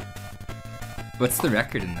 What's the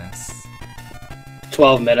record in this?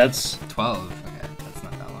 12 minutes. 12? Okay, that's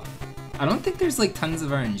not that long. I don't think there's like tons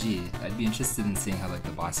of RNG. I'd be interested in seeing how like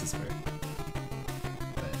the bosses work.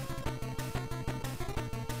 But...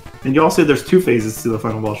 And you all said there's 2 phases to the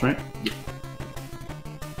final boss, right? Yeah.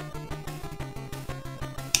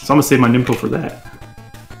 So I'm gonna save my Nimpo for that.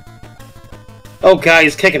 Oh god,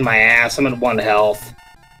 he's kicking my ass. I'm at 1 health.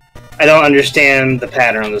 I don't understand the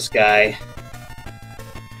pattern on this guy.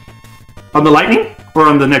 On the lightning? Or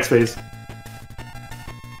on the next phase?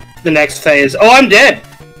 The next phase. Oh, I'm dead!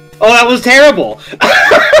 Oh, that was terrible!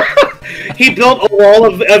 He built a wall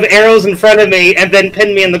of arrows in front of me and then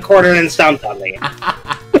pinned me in the corner and stomped on me.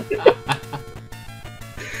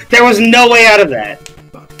 There was no way out of that.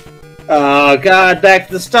 Oh god, back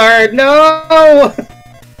to the start. No!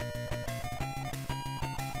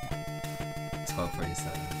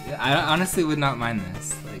 12:47. Yeah, I honestly would not mind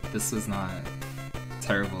this. Like, this was not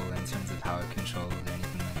terrible in terms of how it controlled or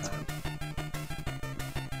anything like that.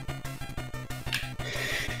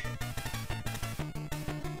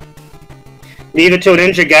 Leave it to a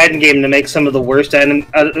Ninja Gaiden game to make some of the worst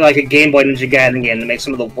like a Game Boy Ninja Gaiden game to make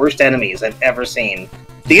some of the worst enemies I've ever seen.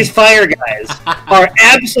 These fire guys are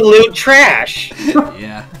absolute trash.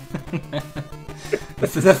 Yeah.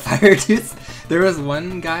 The fire dudes. There was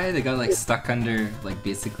one guy that got like stuck under like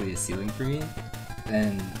basically a ceiling for me,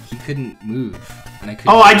 and he couldn't move. And I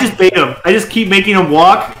couldn't. Oh, I just bait him. I just keep making him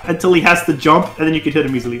walk until he has to jump, and then you can hit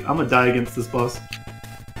him easily. I'm gonna die against this boss.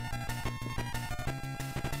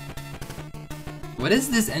 What is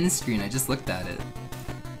this end screen? I just looked at it.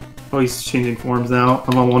 Oh, he's changing forms now.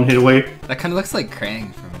 I'm on one hit away. That kind of looks like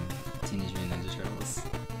Krang from Teenage Mutant Ninja Turtles.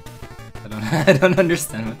 I don't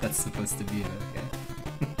understand what that's supposed to be. Okay.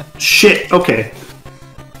 Shit. Okay.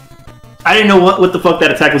 I didn't know what the fuck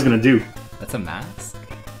that attack was gonna do. That's a mask?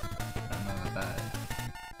 I don't know about that.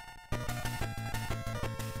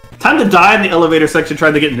 Time to die in the elevator section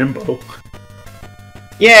trying to get Nimbo.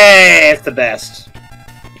 Yay! It's the best.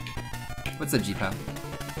 What's a G-Pop?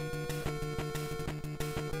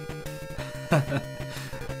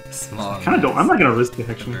 Small. Kind of don't. I'm not gonna risk it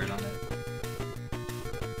actually. Bird on it.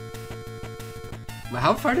 Well,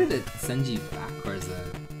 how far did it send you back, or is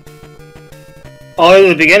it? All the way to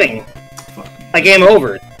the beginning. I game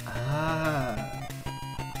over. Ah.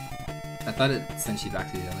 I thought it sent you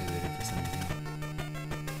back to the elevator for some reason.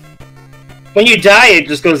 When you die, it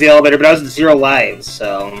just goes to the elevator, but I was at 0 lives,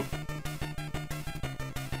 so...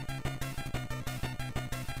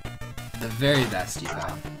 The very best you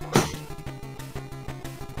got.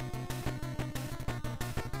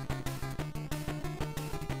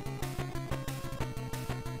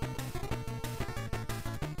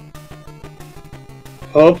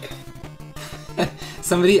 Hope. If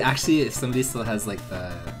somebody still has like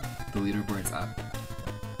the leaderboards up,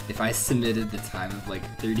 if I submitted the time of like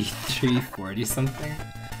 33:40 something,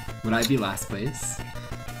 would I be last place?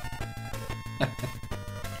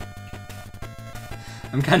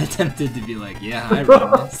 I'm kind of tempted to be like, yeah, I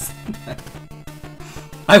run this.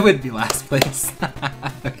 I would be last place.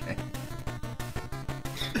 Okay.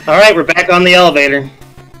 Alright, we're back on the elevator.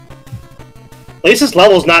 At least this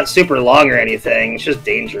level's not super long or anything, it's just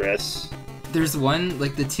dangerous. There's one,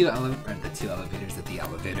 like the two elevators at the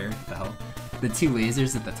elevator, the hell? The two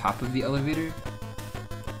lasers at the top of the elevator.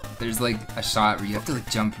 There's like a shot where you have to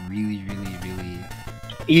like jump really...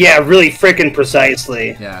 Yeah, really freaking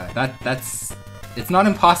precisely. Yeah, that's... It's not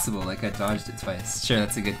impossible, like I dodged it twice. Sure,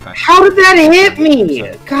 that's a good question. How did that hit me?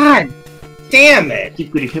 God damn it! I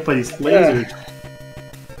keep getting hit by these lasers.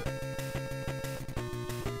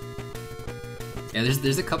 Yeah,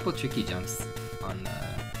 there's a couple tricky jumps on the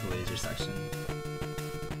laser section.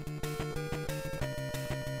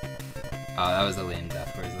 Oh, that was a lame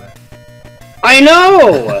death. Where's that? I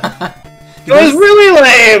know! It was really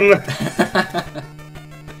lame!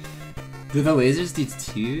 Do the lasers do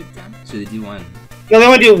 2 damage, or they do 1? No, they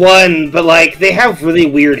only do 1, but like, they have really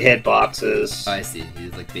weird hitboxes. Oh, I see. You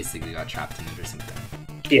like basically got trapped in it or something.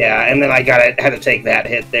 Yeah, and then I had to take that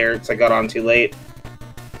hit there, because I got on too late.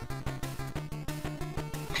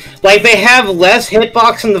 Like, they have less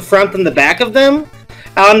hitbox in the front than the back of them.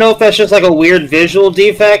 I don't know if that's just like a weird visual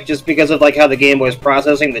defect, just because of like how the Game Boy is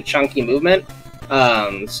processing the chunky movement. So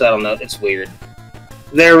I don't know, it's weird.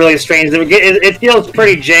 They're really strange. It feels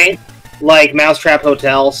pretty jank, like Mousetrap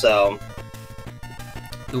Hotel, so...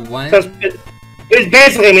 The one... It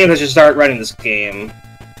basically means I should start running this game.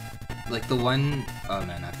 Like the one... Oh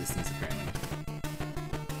no, not this news apparently.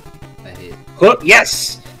 I hate... Oh,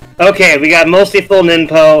 yes! Okay, we got mostly full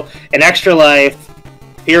Ninpo, an extra life.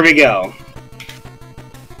 Here we go.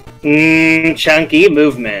 Chunky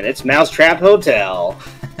movement. It's Mousetrap Hotel.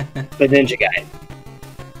 The Ninja Guy.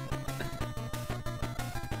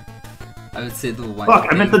 I would say the one... Fuck,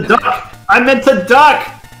 I meant to duck! I meant to duck!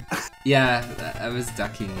 Yeah, I was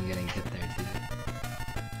ducking and getting hit there too.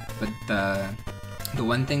 But the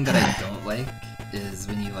one thing that I don't like is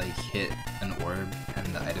when you like hit an orb and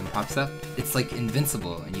the item pops up. It's like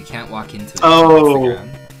invincible and you can't walk into it. Oh. It's the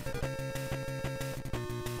ground.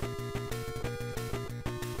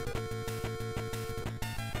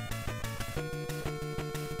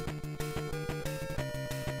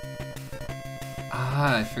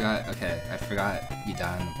 Ah, I forgot. Okay, I forgot you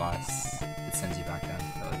die on the boss. It sends you back down to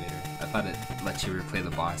the elevator. I thought it let you replay the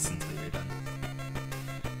boss until you were done.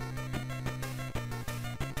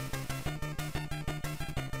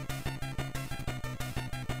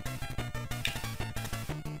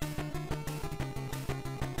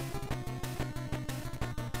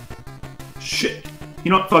 Shit.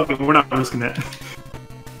 You know what? Fuck it. We're not risking that.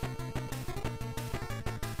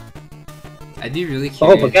 I'd be really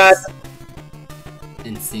curious. Oh my god.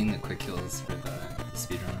 In seeing the quick kills for the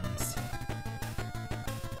speedrun on this too.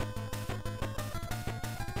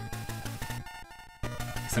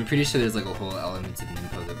 So I'm pretty sure there's like a whole element of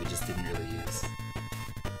Nimpo that we just didn't really use.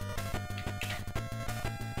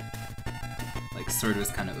 Like Sword was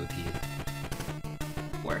kind of OP.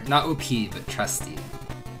 Or not OP, but trusty.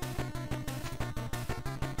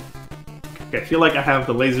 Okay, I feel like I have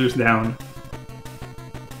the lasers down.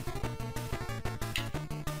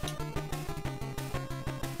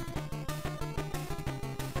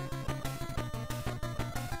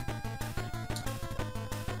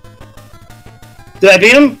 Did I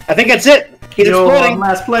beat him? I think that's it. He's exploding.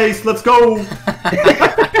 Last place. Let's go.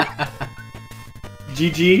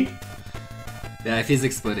 GG. Yeah, if he's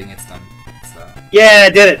exploding, it's done. So Yeah,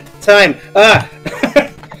 I did it. Time.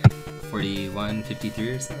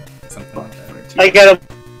 41-53 or so, something like that. I gotta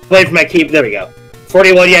wait for my keep. There we go.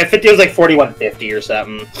 41. Yeah, 50 was like 41-50 or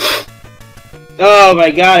something. Oh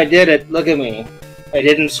my god, I did it. Look at me. I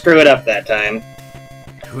didn't screw it up that time.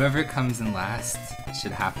 Whoever comes in last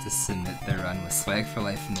should have to submit their run with swag for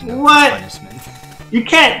life and no What? punishment. You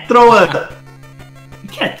can't throw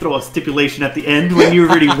a stipulation at the end when you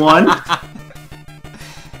already won. Well,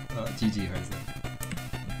 GG, Harza.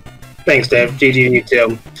 Thanks, Dave. GG, you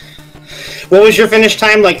too. What was your finish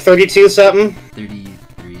time? Like 32 something?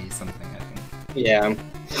 33 something, I think. Yeah.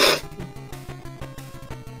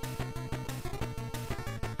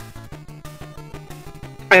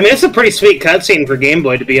 I mean, it's a pretty sweet cutscene for Game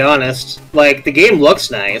Boy, to be honest. Like, the game looks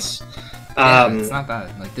nice. Yeah, it's not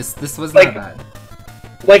bad. Like, this was like, not bad.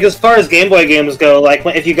 Like, as far as Game Boy games go, like,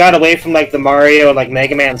 if you got away from, like, the Mario and, like,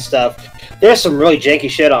 Mega Man stuff, there's some really janky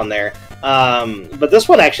shit on there. But this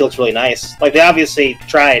one actually looks really nice. Like, they obviously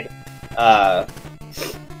tried. Like,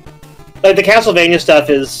 the Castlevania stuff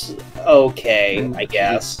is okay, I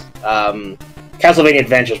guess. Castlevania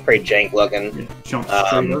Adventure is pretty jank looking.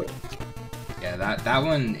 Yeah, that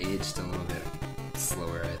one aged a little bit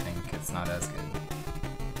slower, I think. It's not as good.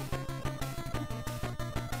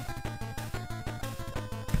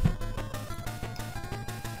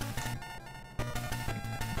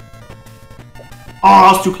 Oh,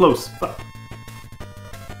 I was too close. Fuck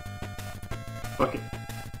it.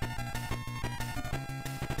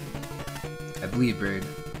 I believe Bird.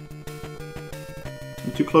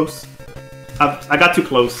 I'm too close. I got too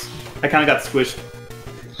close. I kind of got squished.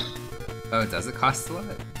 Oh, does it cost a lot?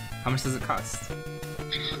 How much does it cost?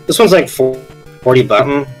 This one's like 40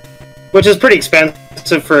 bucks, which is pretty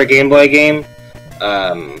expensive for a Game Boy game.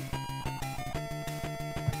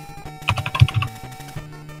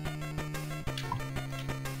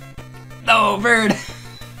 No, Bird!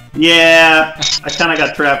 Yeah, I kind of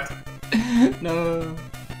got trapped. No.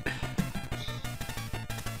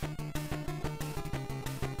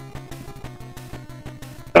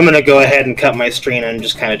 I'm gonna go ahead and cut my stream and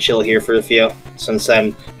just kind of chill here for a few, since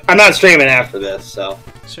I'm not streaming after this, so.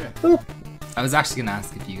 Sure. Ooh. I was actually gonna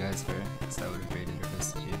ask if you guys were, so I would have rated or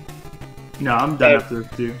hosted you. No, I'm done after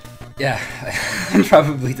this too. Yeah, I'm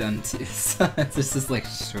probably done too, so it's just like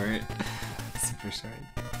short. Super short.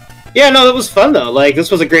 Yeah, no, it was fun though. Like, this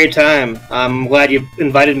was a great time. I'm glad you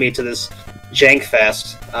invited me to this jank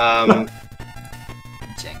fest.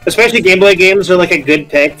 Especially Game Boy games are like a good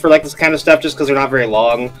pick for like this kind of stuff, just because they're not very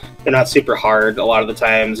long. They're not super hard a lot of the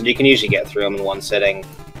times, and you can usually get through them in one sitting.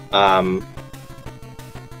 Sean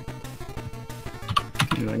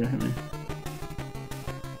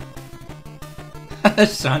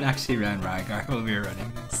actually ran Rygar while we were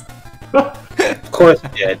running this. Of course he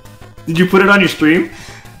did. Did you put it on your stream?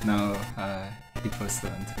 No, he posted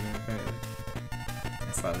on Twitter.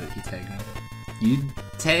 I saw that he tagged me. You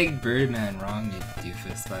tagged Birdman wrong, you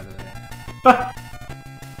doofus, by the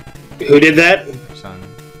way. Who did that? Sean.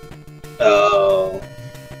 Oh.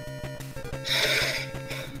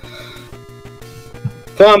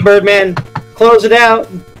 Come on, Birdman. Close it out.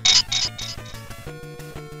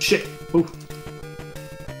 Shit. Ooh.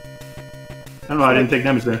 I don't know, I didn't take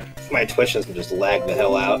damage there. My Twitch doesn't just lag the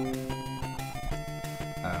hell out.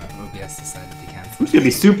 OBS decided to cancel. I'm just gonna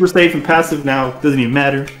be super safe and passive now. Doesn't even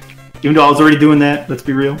matter. Even though I was already doing that, let's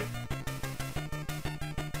be real.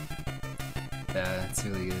 Yeah, it's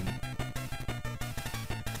really good.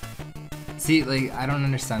 See, like, I don't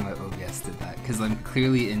understand why OBS did that, because I'm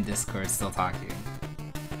clearly in Discord still talking.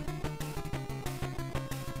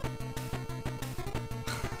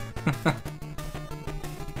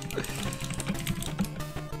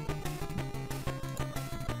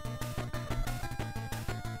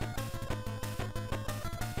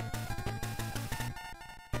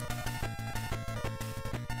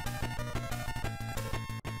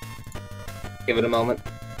 Give it a moment.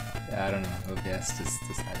 Yeah, I don't know. OBS just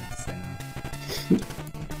decided to say no.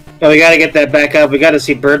 Oh, we gotta get that back up. We gotta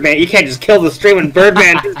see Birdman. You can't just kill the stream when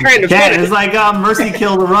Birdman is trying to finish. It's like Mercy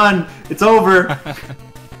kill the run. It's over.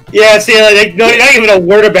 Yeah, see, like, no, not even a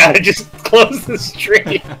word about it. Just close the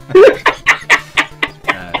stream.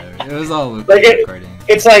 It was all like recording.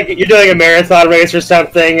 It's like you're doing a marathon race or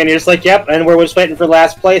something, and you're just like, "Yep," and we're just waiting for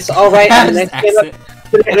last place. All right, and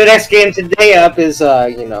the next game today up is,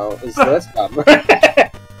 you know, is this one. Yeah.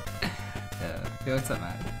 Yo, what's up,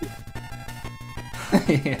 Matt?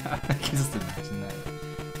 Yeah, I can just imagine that.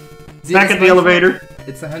 See, Back at the elevator.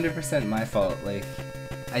 It's 100% my fault. Like,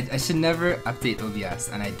 I should never update OBS,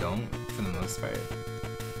 and I don't for the most part.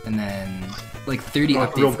 And then, like, 30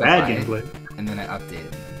 updates real go bad by, gameplay. and then I update,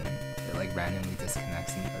 and then it like randomly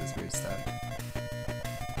disconnects and does weird stuff.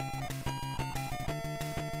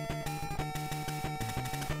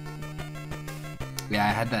 Yeah,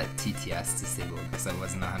 I had that TTS disabled because I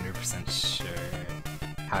wasn't 100% sure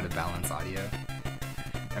how to balance audio.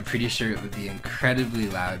 I'm pretty sure it would be incredibly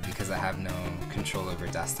loud because I have no control over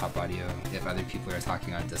desktop audio if other people are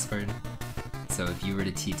talking on Discord. So if you were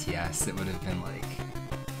to TTS, it would have been like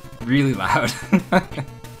really loud.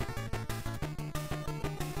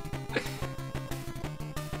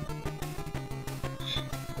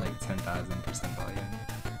 Like 10,000% volume.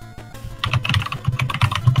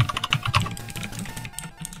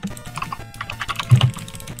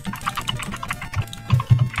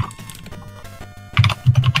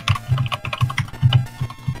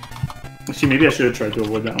 Actually, maybe I should have tried to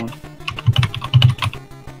avoid that one.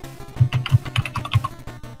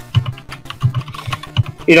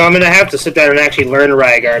 You know, I'm gonna have to sit down and actually learn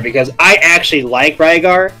Rygar because I actually like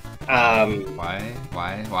Rygar. Why?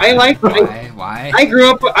 I like. Why? I grew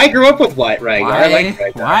up with White Rygar. Why? I like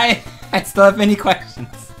Rygar. Why? I still have many questions.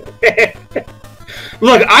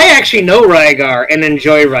 Look, I actually know Rygar and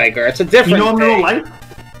enjoy Rygar. It's a different. You know him in real life?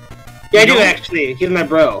 Yeah, I do actually. He's my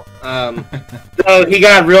bro. So he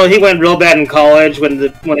went real bad in college when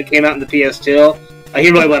it came out in the PS2. He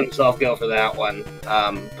really let himself go for that one.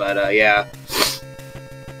 Yeah.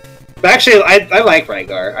 But actually, I like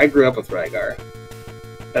Rygar. I grew up with Rygar.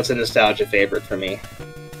 That's a nostalgia favorite for me.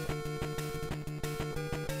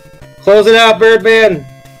 Close it out, Birdman!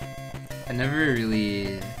 I never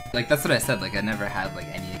really... Like, that's what I said. Like, I never had, like,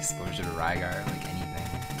 any exposure to Rygar, like, anything.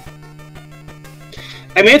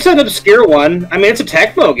 I mean, it's an obscure one. I mean, it's a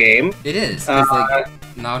Tecmo game. It is. 'Cause, like,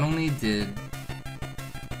 not only did,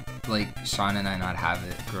 like, Sean and I not have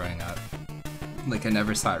it growing up, like, I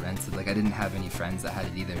never saw it rented. Like, I didn't have any friends that had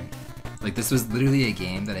it either. Like, this was literally a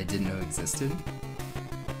game that I didn't know existed.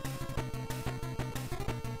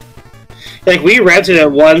 Like, we rented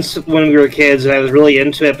it once when we were kids, and I was really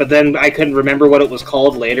into it, but then I couldn't remember what it was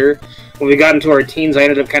called later. When we got into our teens, I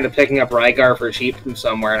ended up kind of picking up Rygar for cheap from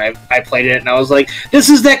somewhere, and I played it, and I was like, this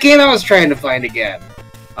is that game I was trying to find again.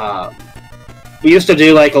 We used to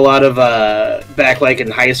do, like, a lot of, back, like, in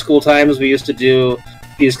high school times, we used to do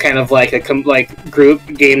these kind of, like, group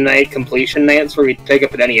game night completion nights where we'd pick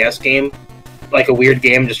up an NES game, like a weird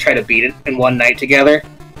game, and just try to beat it in one night together.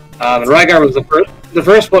 And Rygar was the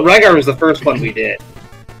first one. Rygar was the first one we did.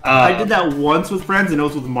 I did that once with friends, and it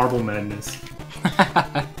was with Marble Madness.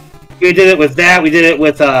 We did it with that. We did it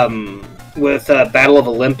with Battle of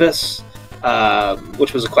Olympus,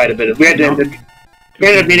 which was quite a bit of. We ended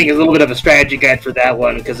up needing a little bit of a strategy guide for that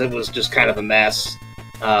one because it was just kind of a mess.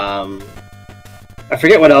 I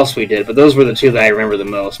forget what else we did, but those were the two that I remember the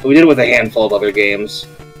most. But we did it with a handful of other games.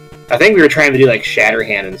 I think we were trying to do like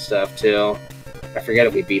Shatterhand and stuff too. I forget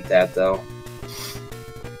if we beat that though.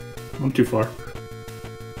 I'm too far.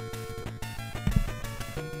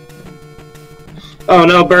 Oh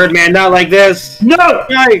no, Birdman, not like this! No!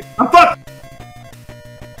 Right. I'm fucked!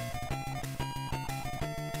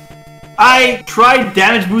 I tried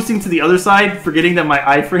damage boosting to the other side, forgetting that my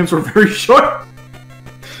iframes were very short.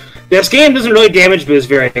 This game doesn't really damage boost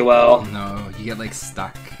very well. No, you get like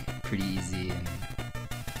stuck pretty easy. And...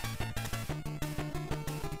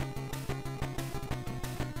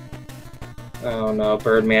 Oh no,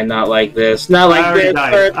 Birdman, not like this. Not like this,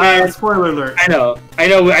 Birdman. Spoiler alert. I know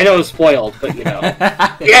it's spoiled, but you know.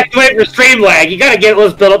 You have to wait for stream lag. You gotta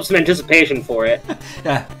let's build up some anticipation for it.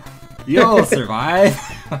 Yeah. You'll survive.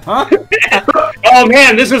 Oh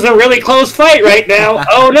man, this is a really close fight right now.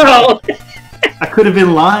 Oh no! I could have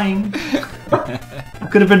been lying. I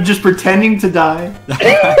could have been just pretending to die.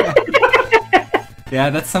 Yeah,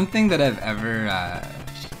 that's something that I've ever,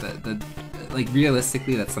 like,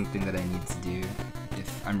 realistically, that's something that I need to do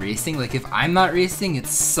if I'm racing. Like, if I'm not racing,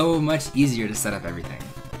 it's so much easier to set up everything.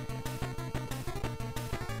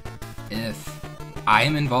 If I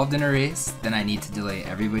am involved in a race, then I need to delay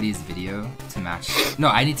everybody's video to match. No,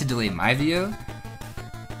 I need to delay my video,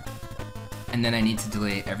 and then I need to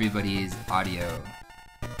delay everybody's audio.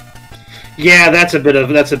 Yeah, that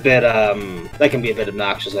can be a bit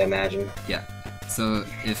obnoxious, I imagine. Yeah. So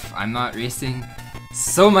if I'm not racing,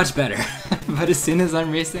 so much better. But as soon as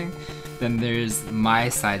I'm racing, then there's my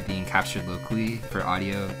side being captured locally for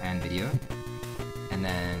audio and video, and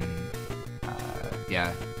then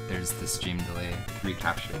yeah, there's the stream delay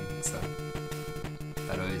recapturing, so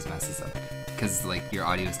that always messes up because like your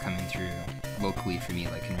audio is coming through locally for me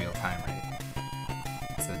like in real time, right?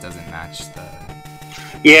 So it doesn't match the.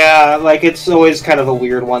 Yeah, like it's always kind of a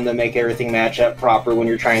weird one to make everything match up proper when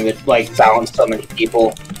you're trying to like balance so many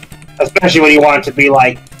people, especially when you want it to be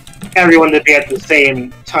like everyone to be at the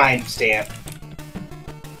same time stamp.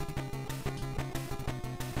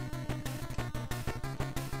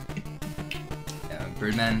 Yeah,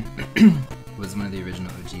 Birdman was one of the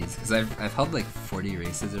original OGs because I've held like 40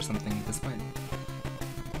 races or something at this point,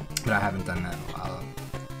 but I haven't done that in a while.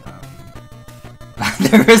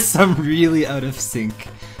 There was some really out of sync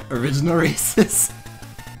original races.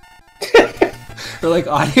 Or like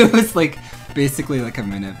audio was like basically like a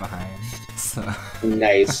minute behind. So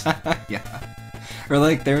Nice. yeah. Or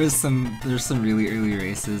like there's some really early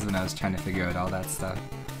races when I was trying to figure out all that stuff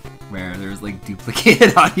where there was like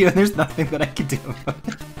duplicated audio and there's nothing that I could do about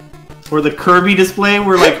it. Or the Kirby display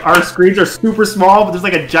where like our screens are super small but there's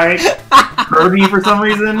like a giant Kirby for some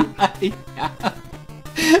reason. Yeah.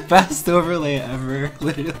 Best overlay ever,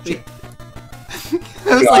 literally. It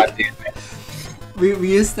was like, we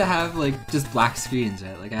used to have like just black screens,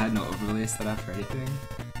 right? Like I had no overlay set up for anything.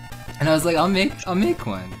 And I was like, I'll make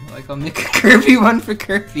one. Like I'll make a Kirby one for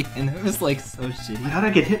Kirby, and it was like so shitty. How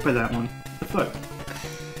did I get hit by that one? What the fuck?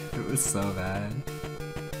 It was so bad.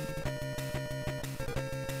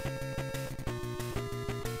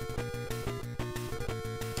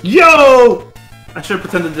 Yo! I should have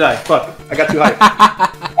pretended to die. Fuck. I got too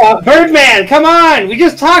hyped. Birdman, come on! We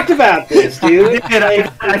just talked about this, dude.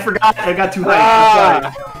 I forgot. I got too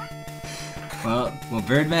hyped. Well, will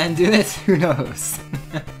Birdman do it? Who knows?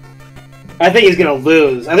 I think he's gonna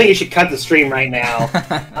lose. I think you should cut the stream right now.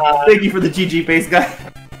 Thank you for the GG base guy.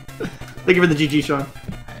 Thank you for the GG, Sean.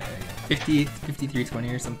 5320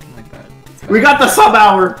 or something like that. We got the sub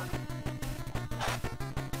hour!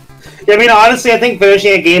 Yeah, I mean, honestly, I think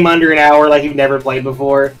finishing a game under an hour like you've never played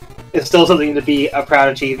before is still something to be a proud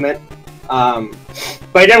achievement. But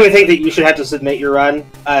I definitely think that you should have to submit your run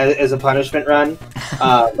as a punishment run.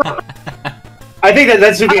 I think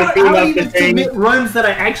that should be a theme of the thing. Submit runs that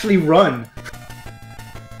I actually run.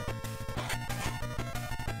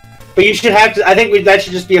 But you should have to. I think that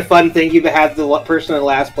should just be a fun thing you have the person in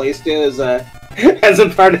last place do as a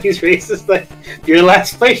part of these races. Like, if you're in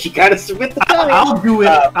last place, you gotta submit the time. I'll do it.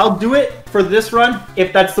 I'll do it for this run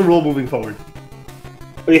if that's the rule moving forward.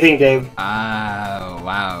 What do you think, Dave?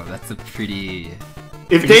 Wow, that's a pretty.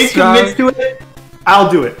 If Dave commits to it, I'll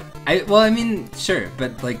do it. Well, I mean, sure,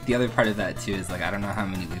 but like the other part of that too is like I don't know how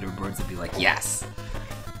many leaderboards would be like yes.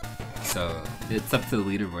 So it's up to the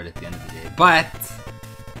leaderboard at the end of the day. But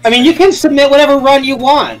I mean, you can submit whatever run you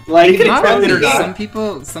want. Like, you can accept it or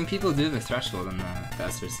not. Some people do the threshold on the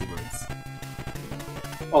SRC boards.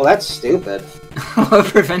 Oh, that's stupid. It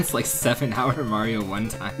prevents like 7-hour Mario one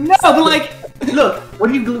time. No, but like, look,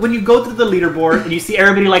 when you go to the leaderboard and you see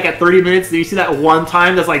everybody like at 30 minutes, and you see that one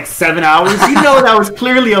time that's like 7 hours, you know that was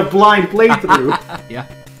clearly a blind playthrough. Yeah.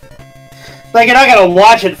 Like, you're not gonna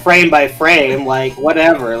watch it frame by frame. Like,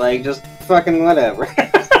 whatever. Like, just fucking whatever.